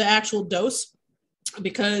give you the actual dose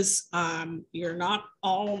because you're not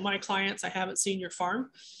all my clients. I haven't seen your farm.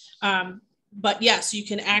 But yes, you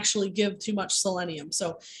can actually give too much selenium.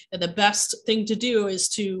 So the best thing to do is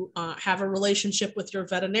to have a relationship with your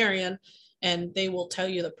veterinarian, and they will tell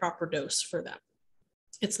you the proper dose for them.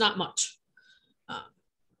 It's not much,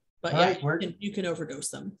 but yeah, you can overdose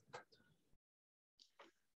them.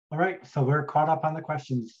 All right, so we're caught up on the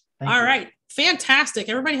questions. Thank you. All right, fantastic.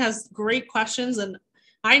 Everybody has great questions, and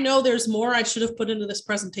I know there's more I should have put into this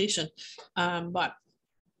presentation, but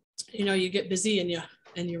you know, you get busy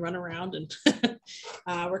and you run around, and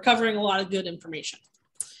we're covering a lot of good information.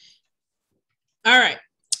 All right.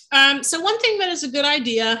 So one thing that is a good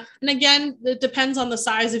idea, and again, it depends on the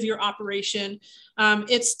size of your operation,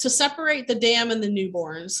 it's to separate the dam and the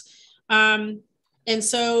newborns. And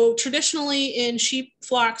so traditionally in sheep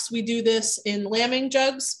flocks, we do this in lambing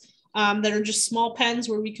jugs that are just small pens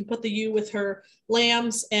where we can put the ewe with her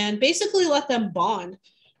lambs and basically let them bond.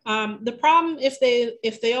 The problem if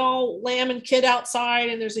they all lamb and kid outside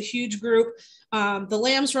and there's a huge group, the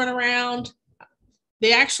lambs run around,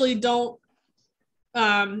 they actually don't,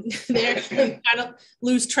 they actually kind of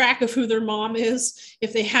lose track of who their mom is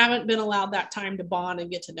if they haven't been allowed that time to bond and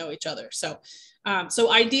get to know each other. So, so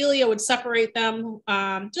ideally I would separate them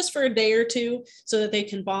just for a day or two so that they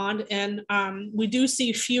can bond. And we do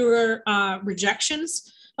see fewer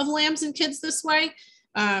rejections of lambs and kids this way.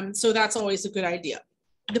 So that's always a good idea,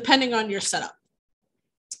 depending on your setup.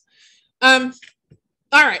 All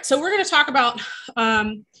right, so we're going to talk about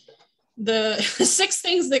the 6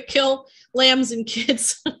 things that kill lambs and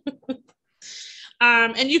kids.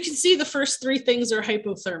 And you can see the first 3 things are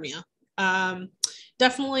hypothermia.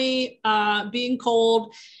 Definitely being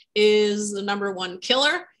cold is the #1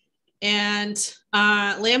 killer. And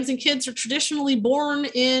lambs and kids are traditionally born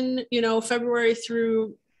in, you know, February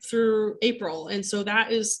through April. And so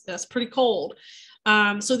that's pretty cold.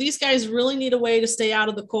 So these guys really need a way to stay out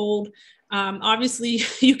of the cold. Obviously,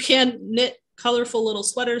 you can knit colorful little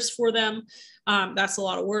sweaters for them. That's a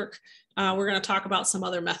lot of work. We're going to talk about some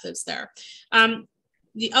other methods there.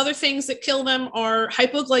 The other things that kill them are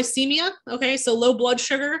hypoglycemia. Okay, so low blood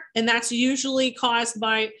sugar, and that's usually caused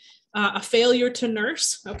by a failure to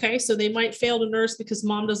nurse. Okay, so they might fail to nurse because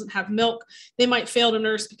mom doesn't have milk. They might fail to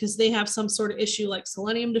nurse because they have some sort of issue like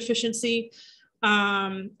selenium deficiency,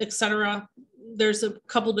 etc. There's a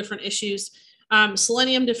couple different issues.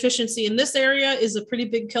 Selenium deficiency in this area is a pretty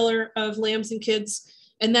big killer of lambs and kids.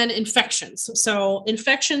 And then infections. So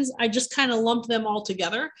infections, I just kind of lump them all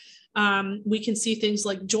together. We can see things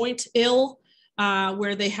like joint ill,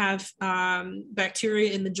 where they have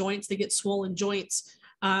bacteria in the joints. They get swollen joints.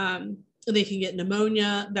 They can get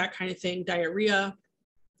pneumonia, that kind of thing, diarrhea,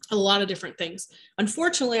 a lot of different things.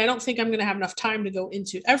 Unfortunately, I don't think I'm going to have enough time to go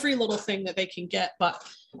into every little thing that they can get, but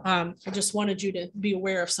I just wanted you to be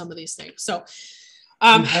aware of some of these things. So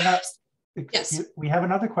yes, we have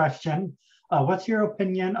another question. What's your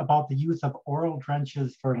opinion about the use of oral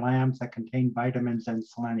drenches for lambs that contain vitamins and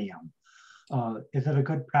selenium? Is it a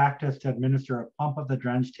good practice to administer a pump of the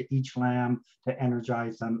drench to each lamb to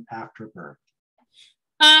energize them after birth?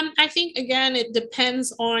 I think, again, it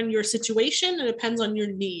depends on your situation. It depends on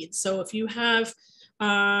your needs. So if you have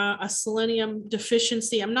a selenium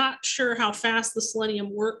deficiency, I'm not sure how fast the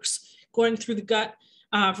selenium works going through the gut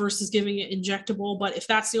versus giving it injectable. But if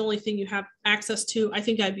that's the only thing you have access to, I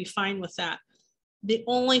think I'd be fine with that. The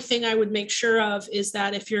only thing I would make sure of is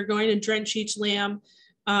that if you're going to drench each lamb,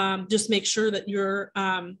 just make sure that your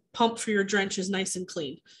pump for your drench is nice and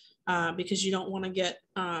clean, because you don't want to get,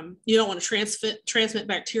 you don't want to transmit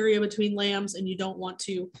bacteria between lambs, and you don't want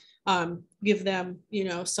to give them, you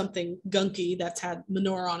know, something gunky that's had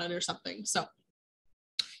manure on it or something. So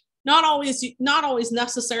not always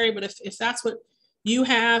necessary, but if that's what you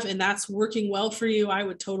have and that's working well for you, I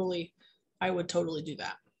would totally do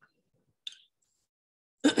that.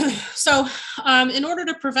 So in order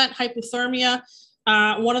to prevent hypothermia,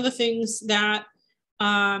 one of the things that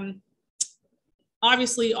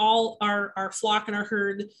obviously all our flock and our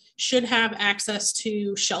herd should have access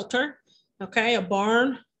to shelter, okay, a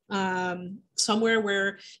barn, somewhere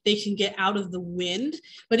where they can get out of the wind.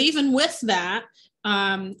 But even with that,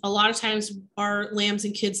 a lot of times our lambs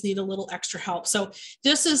and kids need a little extra help. So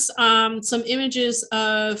this is some images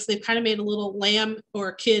of, they've kind of made a little lamb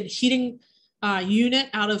or kid heating unit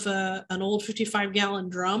out of an old 55-gallon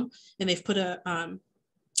drum, and they've put a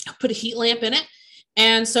heat lamp in it.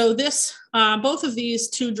 And so this, both of these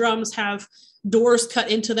two drums have doors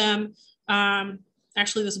cut into them.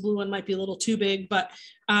 Actually, this blue one might be a little too big, but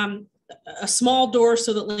a small door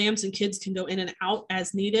so that lambs and kids can go in and out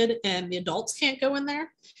as needed, and the adults can't go in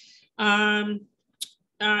there.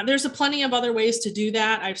 There's plenty of other ways to do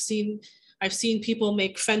that. I've seen people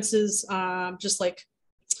make fences, just like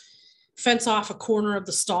fence off a corner of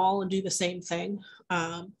the stall and do the same thing.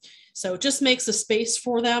 So it just makes a space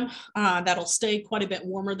for them that'll stay quite a bit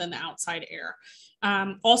warmer than the outside air.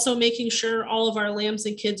 Also making sure all of our lambs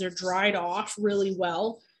and kids are dried off really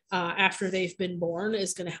well after they've been born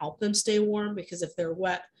is going to help them stay warm, because if they're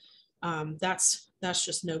wet, that's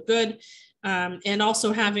just no good. And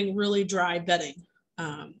also having really dry bedding.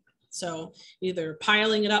 So either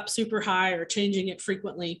piling it up super high or changing it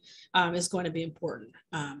frequently is going to be important.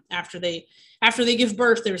 After they give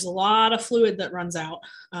birth, there's a lot of fluid that runs out.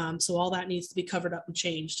 So all that needs to be covered up and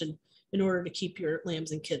changed in order to keep your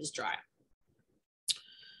lambs and kids dry.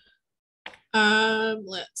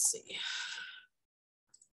 Let's see.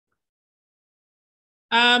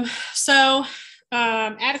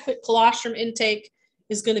 Adequate colostrum intake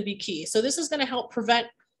is going to be key. So this is going to help prevent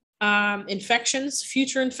infections,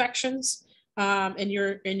 future infections, and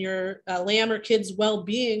your lamb or kid's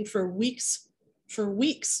well-being for weeks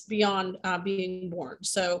beyond being born.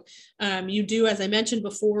 So you do, as I mentioned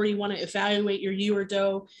before, you want to evaluate your ewe or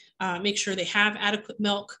doe, make sure they have adequate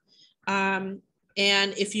milk.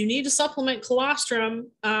 And if you need to supplement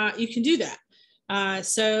colostrum, you can do that.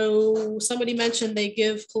 So somebody mentioned they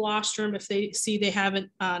give colostrum if they see they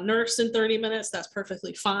haven't nursed in 30 minutes, that's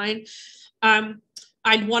perfectly fine.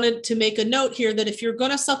 I wanted to make a note here that if you're going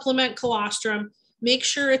to supplement colostrum, make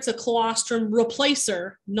sure it's a colostrum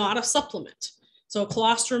replacer, not a supplement. So a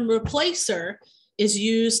colostrum replacer is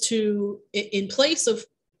used in place of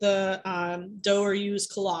the doe or ewe's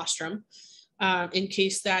colostrum, in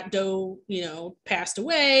case that doe, passed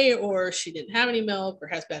away or she didn't have any milk or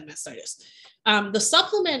has bad mastitis. The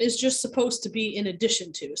supplement is just supposed to be in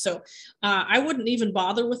addition to. So I wouldn't even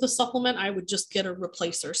bother with a supplement. I would just get a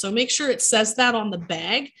replacer. So make sure it says that on the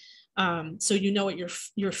bag, so you know what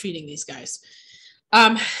you're feeding these guys.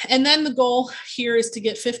 And then the goal here is to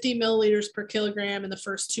get 50 milliliters per kilogram in the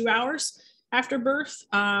first 2 hours after birth,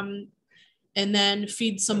 and then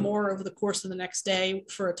feed some more over the course of the next day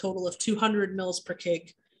for a total of 200 mils per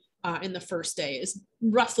kg in the first day is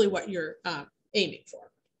roughly what you're aiming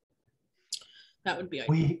for. That would be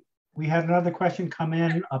ideal. We had another question come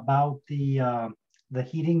in about the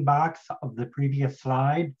heating box of the previous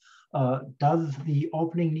slide. Does the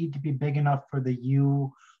opening need to be big enough for the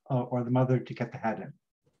ewe or the mother to get the head in?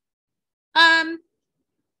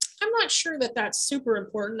 I'm not sure that that's super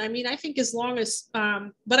important. I mean, I think as long as,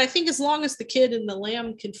 but I think as long as the kid and the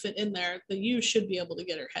lamb can fit in there, the ewe should be able to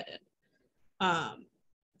get her head in.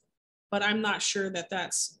 But I'm not sure that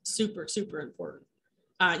that's super, super important.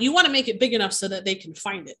 You want to make it big enough so that they can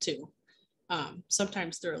find it too.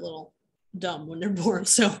 Sometimes they're a little dumb when they're born,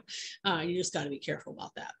 so you just got to be careful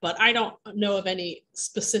about that. But I don't know of any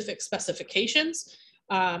specific specifications.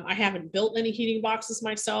 I haven't built any heating boxes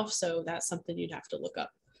myself, so that's something you'd have to look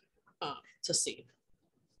up to see.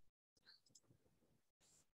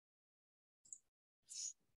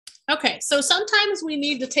 Okay, so sometimes we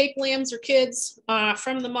need to take lambs or kids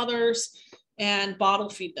from the mothers and bottle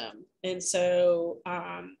feed them. And so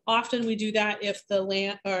often we do that if the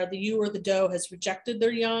lamb or the ewe or the doe has rejected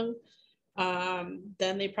their young,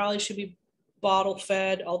 then they probably should be bottle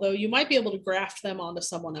fed, although you might be able to graft them onto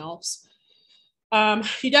someone else.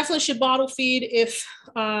 You definitely should bottle feed if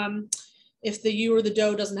the ewe or the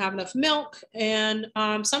doe doesn't have enough milk. And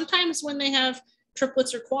sometimes when they have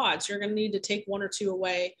triplets or quads, you're going to need to take one or two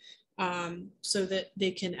away so that they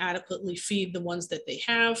can adequately feed the ones that they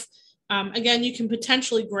have. Again, you can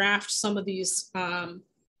potentially graft some of these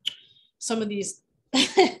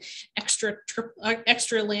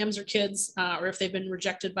extra lambs or kids, or if they've been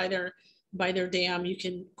rejected by their dam, you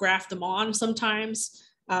can graft them on sometimes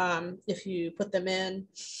if you put them in.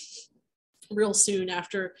 real soon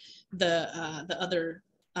after the other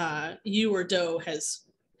ewe or doe has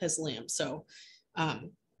lambed. So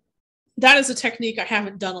that is a technique I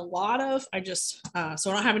haven't done a lot of. I just,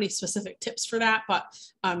 so I don't have any specific tips for that, but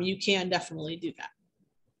you can definitely do that.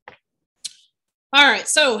 All right,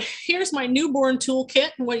 so here's my newborn toolkit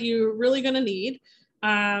and what you're really gonna need.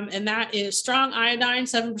 And that is strong iodine,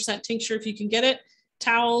 7% tincture if you can get it,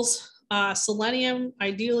 towels, selenium,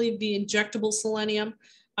 ideally the injectable selenium,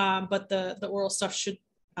 but the oral stuff should,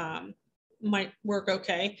 might work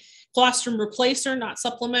okay. Colostrum replacer, not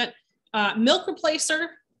supplement. Milk replacer,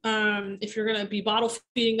 if you're going to be bottle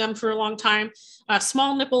feeding them for a long time.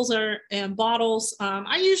 Small nipples and bottles.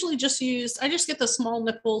 I usually just get the small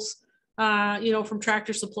nipples, you know, from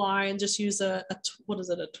Tractor Supply, and just use a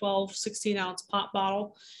 12, 16 ounce pop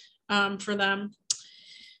bottle for them.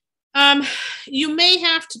 You may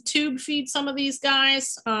have to tube feed some of these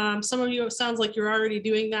guys. Some of you, it sounds like you're already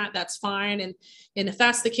doing that. That's fine. And if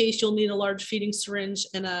that's the case, you'll need a large feeding syringe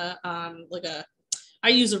and I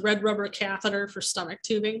use a red rubber catheter for stomach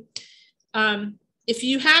tubing. If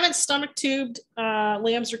you haven't stomach tubed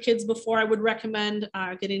lambs or kids before, I would recommend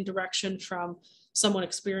getting direction from someone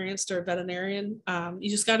experienced or a veterinarian. You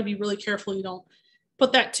just got to be really careful you don't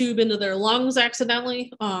put that tube into their lungs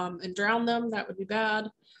accidentally and drown them. That would be bad.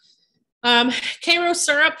 Cairo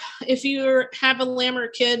syrup, if you have a lamb or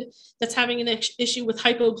a kid that's having an issue with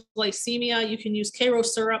hypoglycemia, you can use Cairo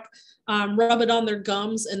syrup, rub it on their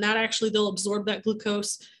gums, and that actually, they'll absorb that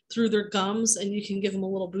glucose through their gums, and you can give them a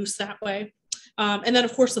little boost that way. And then,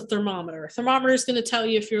 of course, the thermometer. Thermometer is going to tell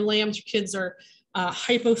you if your lambs or kids are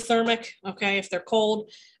hypothermic, okay, if they're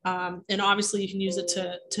cold, and obviously you can use it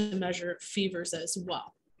to measure fevers as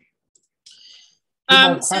well.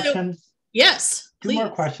 Questions? Yes. Two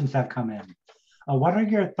more questions have come in. What are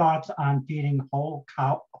your thoughts on feeding whole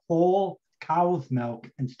cow's milk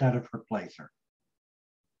instead of replacer?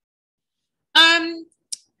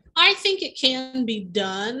 I think it can be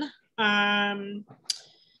done. I'm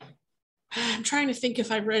trying to think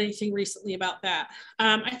if I've read anything recently about that.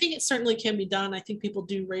 I think it certainly can be done. I think people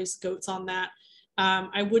do raise goats on that.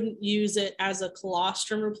 I wouldn't use it as a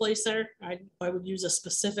colostrum replacer. I would use a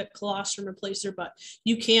specific colostrum replacer, but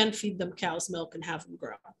you can feed them cow's milk and have them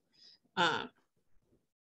grow.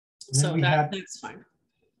 So that's fine.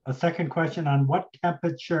 A second question on what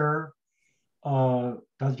temperature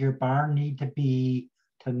does your barn need to be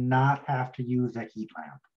to not have to use a heat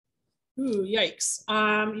lamp? Ooh, yikes.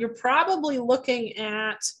 You're probably looking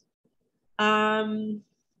at, trying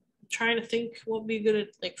to think what would be good at,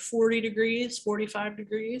 like 40 degrees, 45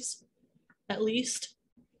 degrees at least,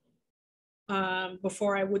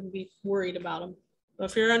 before I wouldn't be worried about them.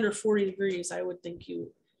 But if you're under 40 degrees, I would think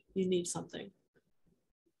you need something.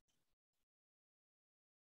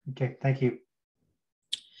 Okay, thank you.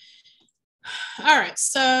 All right,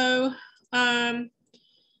 so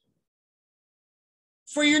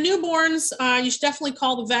for your newborns, you should definitely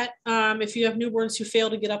call the vet if you have newborns who fail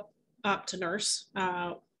to get up to nurse.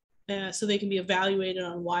 So they can be evaluated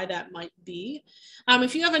on why that might be.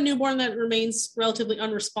 If you have a newborn that remains relatively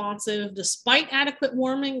unresponsive despite adequate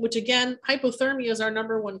warming, which again, hypothermia is our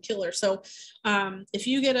 #1 killer. So if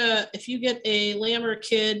you get a lamb or a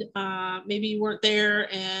kid, maybe you weren't there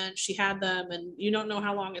and she had them and you don't know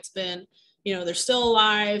how long it's been, you know, they're still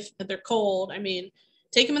alive, but they're cold. I mean,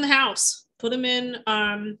 take them in the house, put them in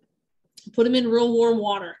real warm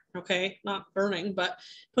water, okay? Not burning, but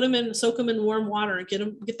soak them in warm water and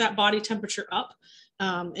get that body temperature up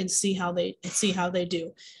and see how they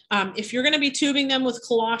do. If you're going to be tubing them with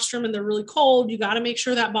colostrum and they're really cold, you got to make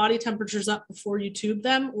sure that body temperature's up before you tube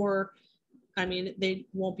them, or I mean, they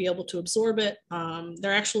won't be able to absorb it.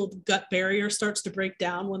 Their actual gut barrier starts to break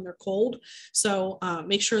down when they're cold. So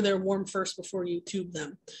make sure they're warm first before you tube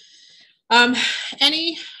them.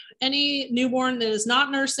 Any newborn that is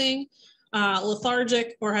not nursing,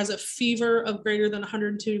 lethargic, or has a fever of greater than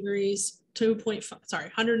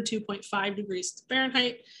 102.5 degrees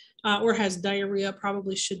Fahrenheit, or has diarrhea,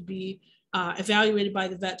 probably should be evaluated by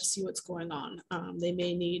the vet to see what's going on. They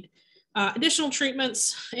may need additional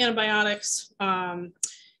treatments, antibiotics.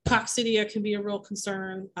 Coccidia can be a real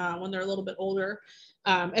concern when they're a little bit older,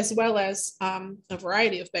 as well as a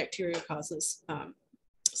variety of bacteria causes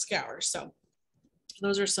scours. So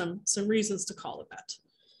those are some reasons to call a vet.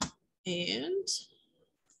 And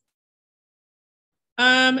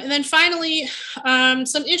then finally,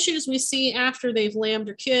 some issues we see after they've lambed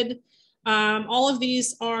or kid. All of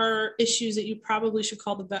these are issues that you probably should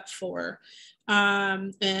call the vet for.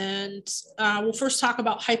 We'll first talk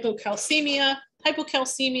about hypocalcemia.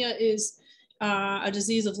 Hypocalcemia is a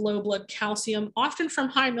disease of low blood calcium, often from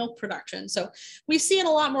high milk production. So we see it a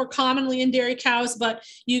lot more commonly in dairy cows, but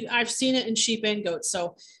I've seen it in sheep and goats.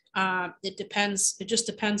 So it depends. It just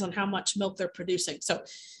depends on how much milk they're producing. So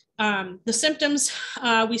the symptoms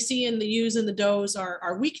we see in the ewes and the does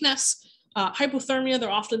are weakness, hypothermia. They'll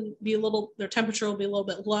often be their temperature will be a little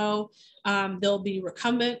bit low. They'll be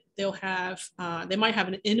recumbent. They might have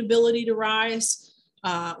an inability to rise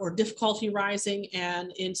or difficulty rising.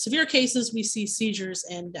 And in severe cases, we see seizures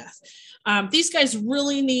and death. These guys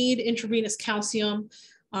really need intravenous calcium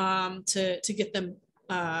to get them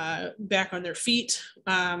back on their feet.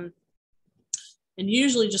 And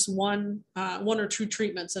usually just one or two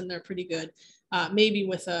treatments and they're pretty good, maybe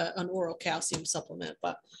with an oral calcium supplement.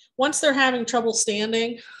 But once they're having trouble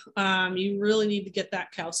standing, you really need to get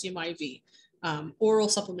that calcium IV. Oral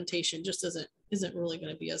supplementation just isn't really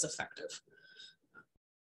going to be as effective.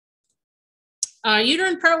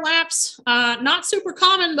 Uterine prolapse, not super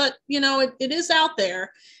common, but it is out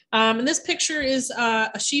there. And this picture is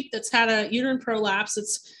a sheep that's had a uterine prolapse.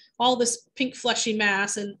 It's all this pink fleshy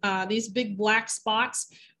mass, and these big black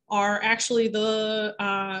spots are actually the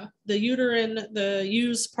uterine, the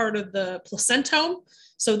ewes part of the placentome.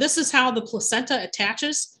 So this is how the placenta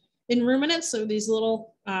attaches in ruminants. So these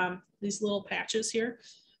little patches here.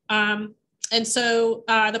 And so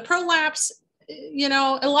the prolapse,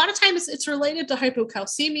 a lot of times it's related to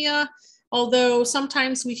hypocalcemia, although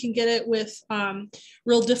sometimes we can get it with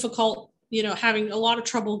real difficult, having a lot of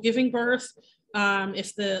trouble giving birth.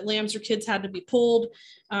 If the lambs or kids had to be pulled,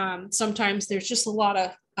 sometimes there's just a lot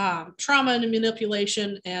of trauma and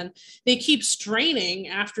manipulation, and they keep straining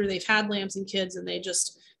after they've had lambs and kids, and they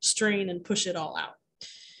just strain and push it all out.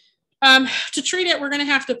 To treat it, we're going to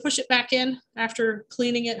have to push it back in after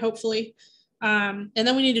cleaning it, hopefully. And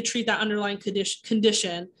then we need to treat that underlying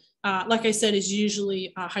condition. Like I said, is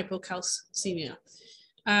usually hypocalcemia.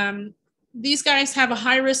 These guys have a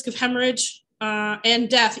high risk of hemorrhage and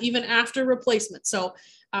death even after replacement. So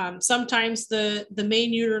sometimes the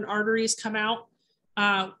main uterine arteries come out.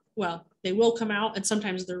 Well, they will come out, and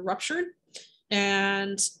sometimes they're ruptured.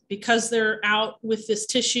 And because they're out with this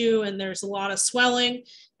tissue and there's a lot of swelling,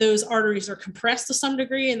 those arteries are compressed to some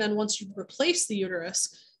degree. And then once you replace the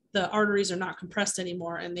uterus, the arteries are not compressed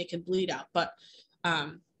anymore and they can bleed out. But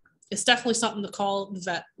it's definitely something to call the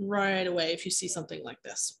vet right away if you see something like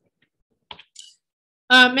this.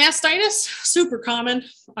 Mastitis, super common,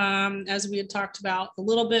 as we had talked about a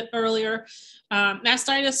little bit earlier.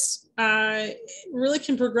 Mastitis really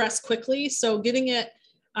can progress quickly, so getting it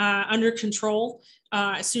under control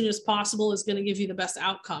as soon as possible is going to give you the best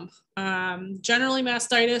outcome. Generally,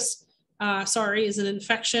 mastitis, is an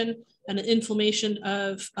infection and an inflammation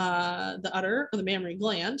of the udder or the mammary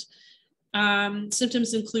gland.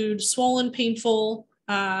 Symptoms include swollen, painful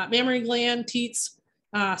mammary gland teats,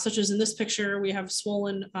 such as in this picture, we have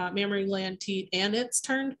swollen mammary gland teat, and it's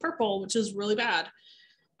turned purple, which is really bad.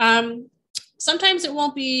 Sometimes it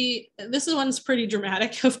won't be, this one's pretty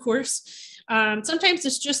dramatic, of course. Sometimes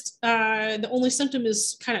it's just the only symptom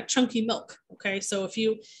is kind of chunky milk. Okay, so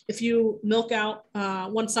if you milk out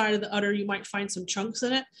one side of the udder, you might find some chunks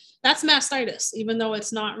in it. That's mastitis, even though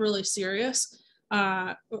it's not really serious,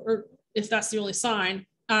 or if that's the only sign.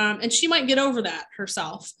 And she might get over that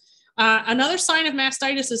herself. Another sign of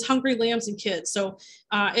mastitis is hungry lambs and kids. So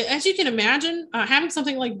as you can imagine, having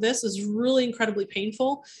something like this is really incredibly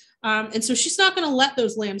painful. And so she's not going to let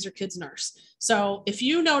those lambs or kids nurse. So if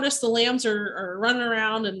you notice the lambs are running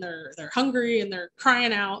around and they're hungry and they're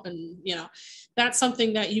crying out, and that's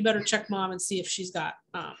something that you better check mom and see if she's got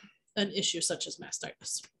an issue such as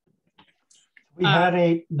mastitis. We had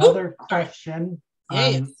another question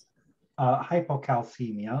on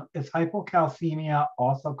hypocalcemia. Is hypocalcemia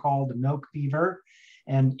also called milk fever?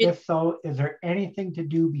 And if so, is there anything to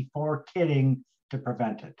do before kidding to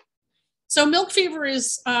prevent it? So milk fever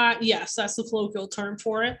is, yes, that's the colloquial term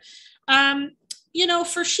for it.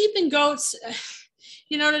 For sheep and goats,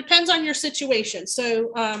 it depends on your situation.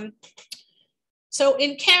 So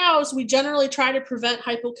in cows, we generally try to prevent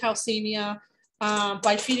hypocalcemia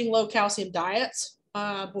by feeding low calcium diets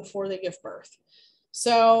before they give birth.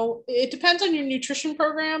 So it depends on your nutrition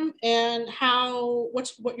program and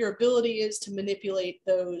what your ability is to manipulate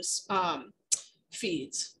those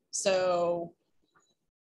feeds. So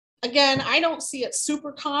again, I don't see it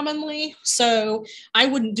super commonly, so I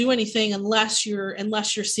wouldn't do anything unless you're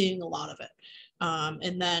seeing a lot of it,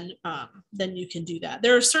 and then you can do that.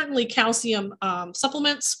 There are certainly calcium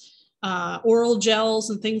supplements, oral gels,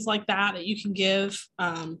 and things like that you can give.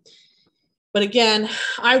 But again,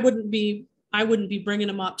 I wouldn't be bringing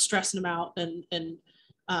them up, stressing them out, and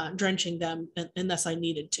drenching them unless I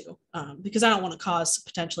needed to, because I don't want to cause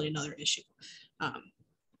potentially another issue.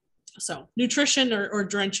 So nutrition or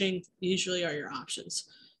drenching usually are your options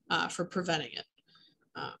for preventing it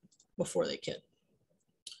before they kid.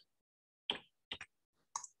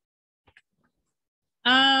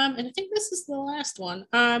 And I think this is the last one.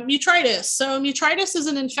 Metritis. So metritis is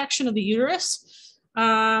an infection of the uterus,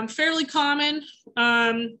 fairly common,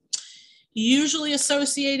 usually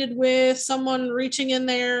associated with someone reaching in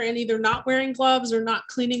there and either not wearing gloves or not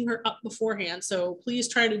cleaning her up beforehand. So please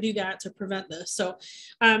try to do that to prevent this. So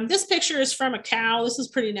this picture is from a cow. This is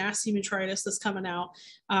pretty nasty metritis that's coming out.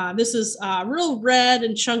 This is real red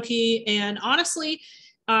and chunky. And honestly,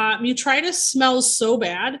 metritis smells so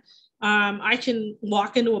bad. I can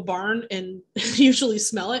walk into a barn and usually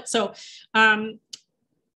smell it. So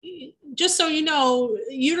just so you know,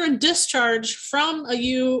 uterine discharge from a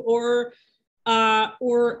ewe or a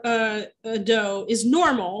doe is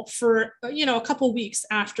normal for, a couple weeks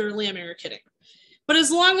after lambing or kidding. But as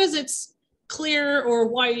long as it's clear or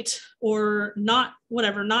white or not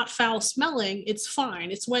foul smelling, it's fine.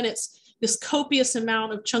 It's when it's this copious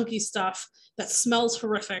amount of chunky stuff that smells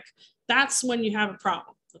horrific. That's when you have a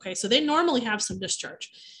problem. Okay, so they normally have some discharge.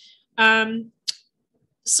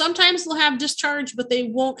 Sometimes they'll have discharge, but they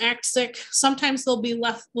won't act sick. Sometimes they'll be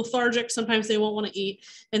lethargic. Sometimes they won't want to eat,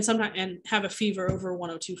 and sometimes have a fever over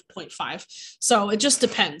 102.5. So it just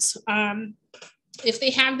depends. If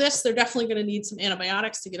they have this, they're definitely going to need some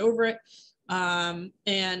antibiotics to get over it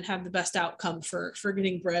and have the best outcome for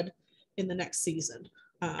getting bred in the next season.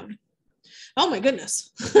 Oh my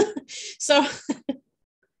goodness! So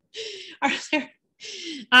are there?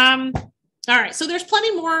 All right, so there's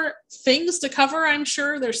plenty more things to cover, I'm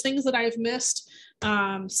sure. There's things that I've missed.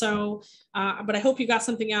 But I hope you got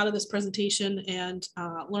something out of this presentation and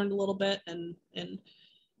learned a little bit. And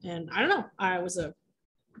I don't know, it was a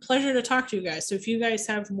pleasure to talk to you guys. So if you guys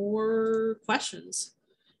have more questions,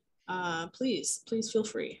 please feel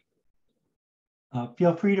free.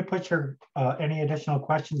 Feel free to put your any additional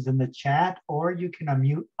questions in the chat, or you can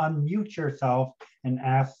unmute yourself and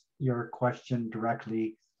ask your question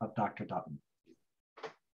directly of Dr. Dutton.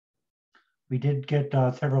 We did get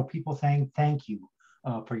several people saying thank you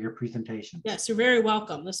for your presentation. Yes, you're very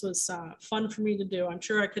welcome. This was fun for me to do. I'm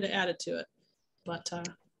sure I could have added to it, but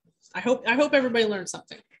I hope everybody learned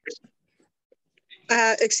something.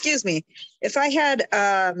 Excuse me, if I had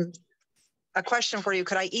a question for you,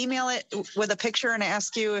 could I email it with a picture and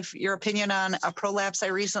ask you if your opinion on a prolapse I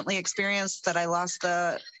recently experienced that I lost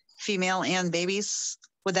the female and babies?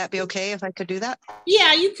 Would that be okay if I could do that?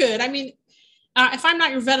 Yeah, you could. I mean, if I'm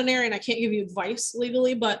not your veterinarian, I can't give you advice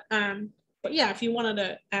legally, but yeah, if you wanted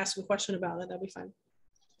to ask a question about it, that'd be fine.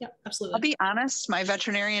 Yeah, absolutely. I'll be honest, my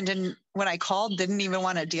veterinarian when I called, didn't even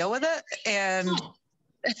want to deal with it. And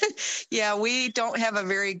yeah, we don't have a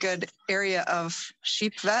very good area of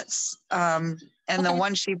sheep vets. And the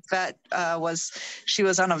one sheep vet she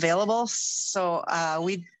was unavailable. So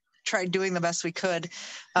we tried doing the best we could.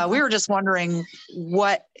 We were just wondering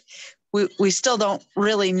what we still don't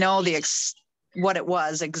really know what it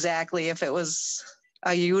was exactly, if it was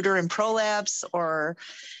a uterine prolapse or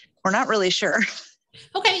we're not really sure.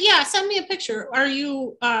 Okay, yeah, send me a picture. Are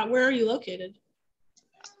you where are you located?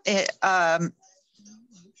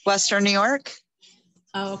 Western New York.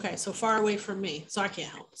 Oh, okay, so far away from me, so I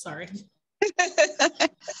can't help. Sorry.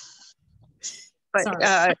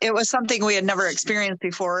 But it was something we had never experienced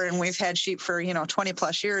before, and we've had sheep for 20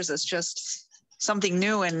 plus years. It's just something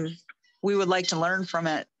new, and we would like to learn from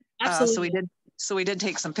it. Absolutely. So we did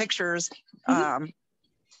take some pictures, but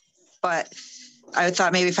I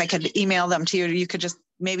thought maybe if I could email them to you, you could just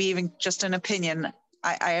maybe even just an opinion.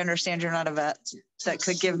 I understand you're not a vet, that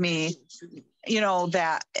could give me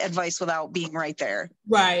that advice without being right there.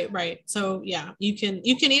 Right. So yeah, you can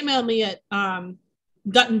email me at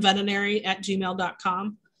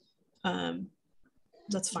duttonveterinary@gmail.com.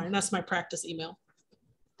 That's fine. That's my practice email.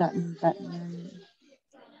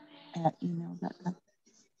 duttonveterinary@email.com.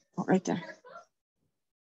 Oh, right there.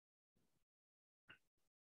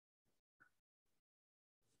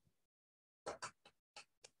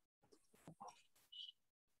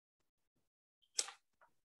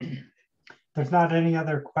 There's not any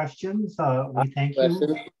other questions. We thank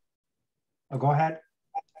you. Oh, go ahead.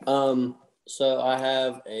 So I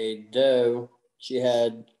have a doe. She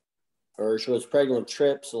was pregnant with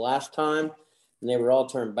trips the last time, and they were all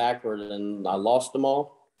turned backward, and I lost them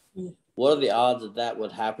all. What are the odds that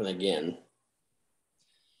would happen again?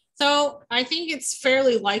 So I think it's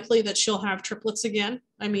fairly likely that she'll have triplets again.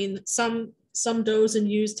 I mean, some does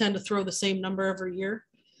and ewes tend to throw the same number every year.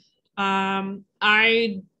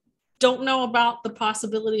 I don't know about the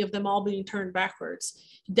possibility of them all being turned backwards.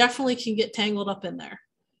 You definitely can get tangled up in there.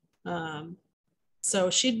 So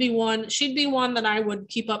she'd be one that I would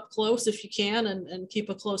keep up close if you can, and keep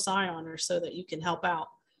a close eye on her so that you can help out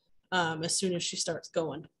as soon as she starts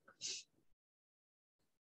going.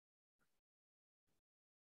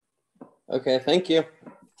 Okay, thank you.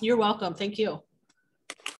 You're welcome. Thank you.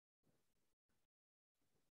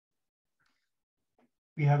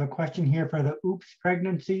 We have a question here for the oops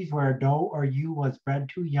pregnancies where a doe or ewe was bred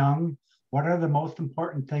too young. What are the most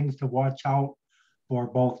important things to watch out for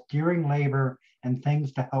both during labor and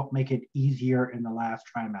things to help make it easier in the last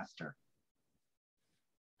trimester?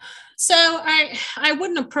 So I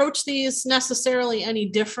wouldn't approach these necessarily any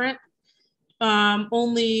different,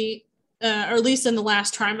 only, or at least in the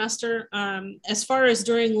last trimester. As far as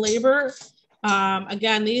during labor,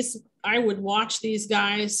 again, I would watch these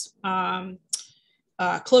guys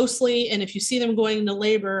closely, and if you see them going into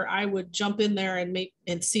labor, I would jump in there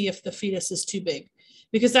and see if the fetus is too big,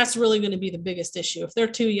 because that's really going to be the biggest issue. If they're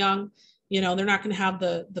too young, they're not going to have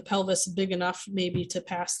the pelvis big enough maybe to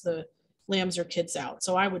pass the lambs or kids out.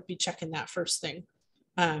 So I would be checking that first thing.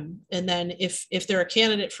 And then if they're a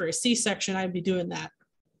candidate for a C-section, I'd be doing that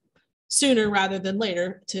sooner rather than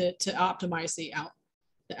later to optimize the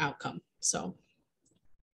outcome. So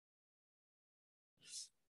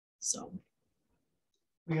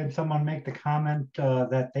we had someone make the comment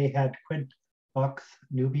that they had quint bucks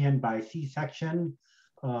Nubian by C-section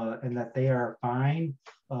and that they are fine,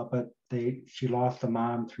 but she lost a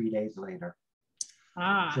mom 3 days later.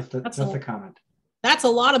 Just a comment. That's a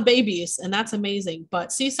lot of babies, and that's amazing.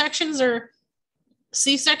 But C-sections are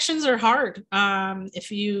hard.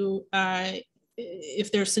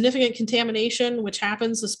 If there's significant contamination, which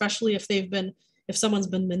happens, especially if someone's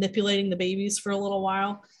been manipulating the babies for a little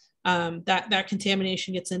while, that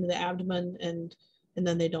contamination gets into the abdomen, and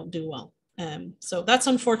then they don't do well. So that's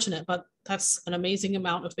unfortunate, but that's an amazing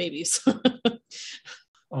amount of babies.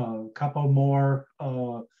 A couple more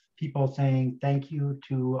people saying thank you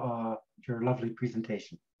to your lovely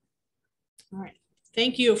presentation. All right.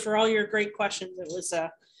 Thank you for all your great questions. It was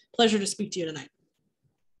a pleasure to speak to you tonight.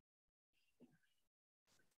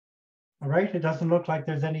 All right, it doesn't look like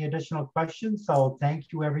there's any additional questions. So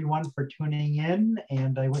thank you everyone for tuning in,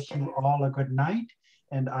 and I wish you all a good night.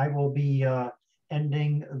 And I will be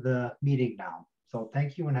ending the meeting now. So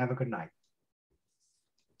thank you and have a good night.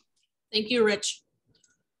 Thank you, Rich.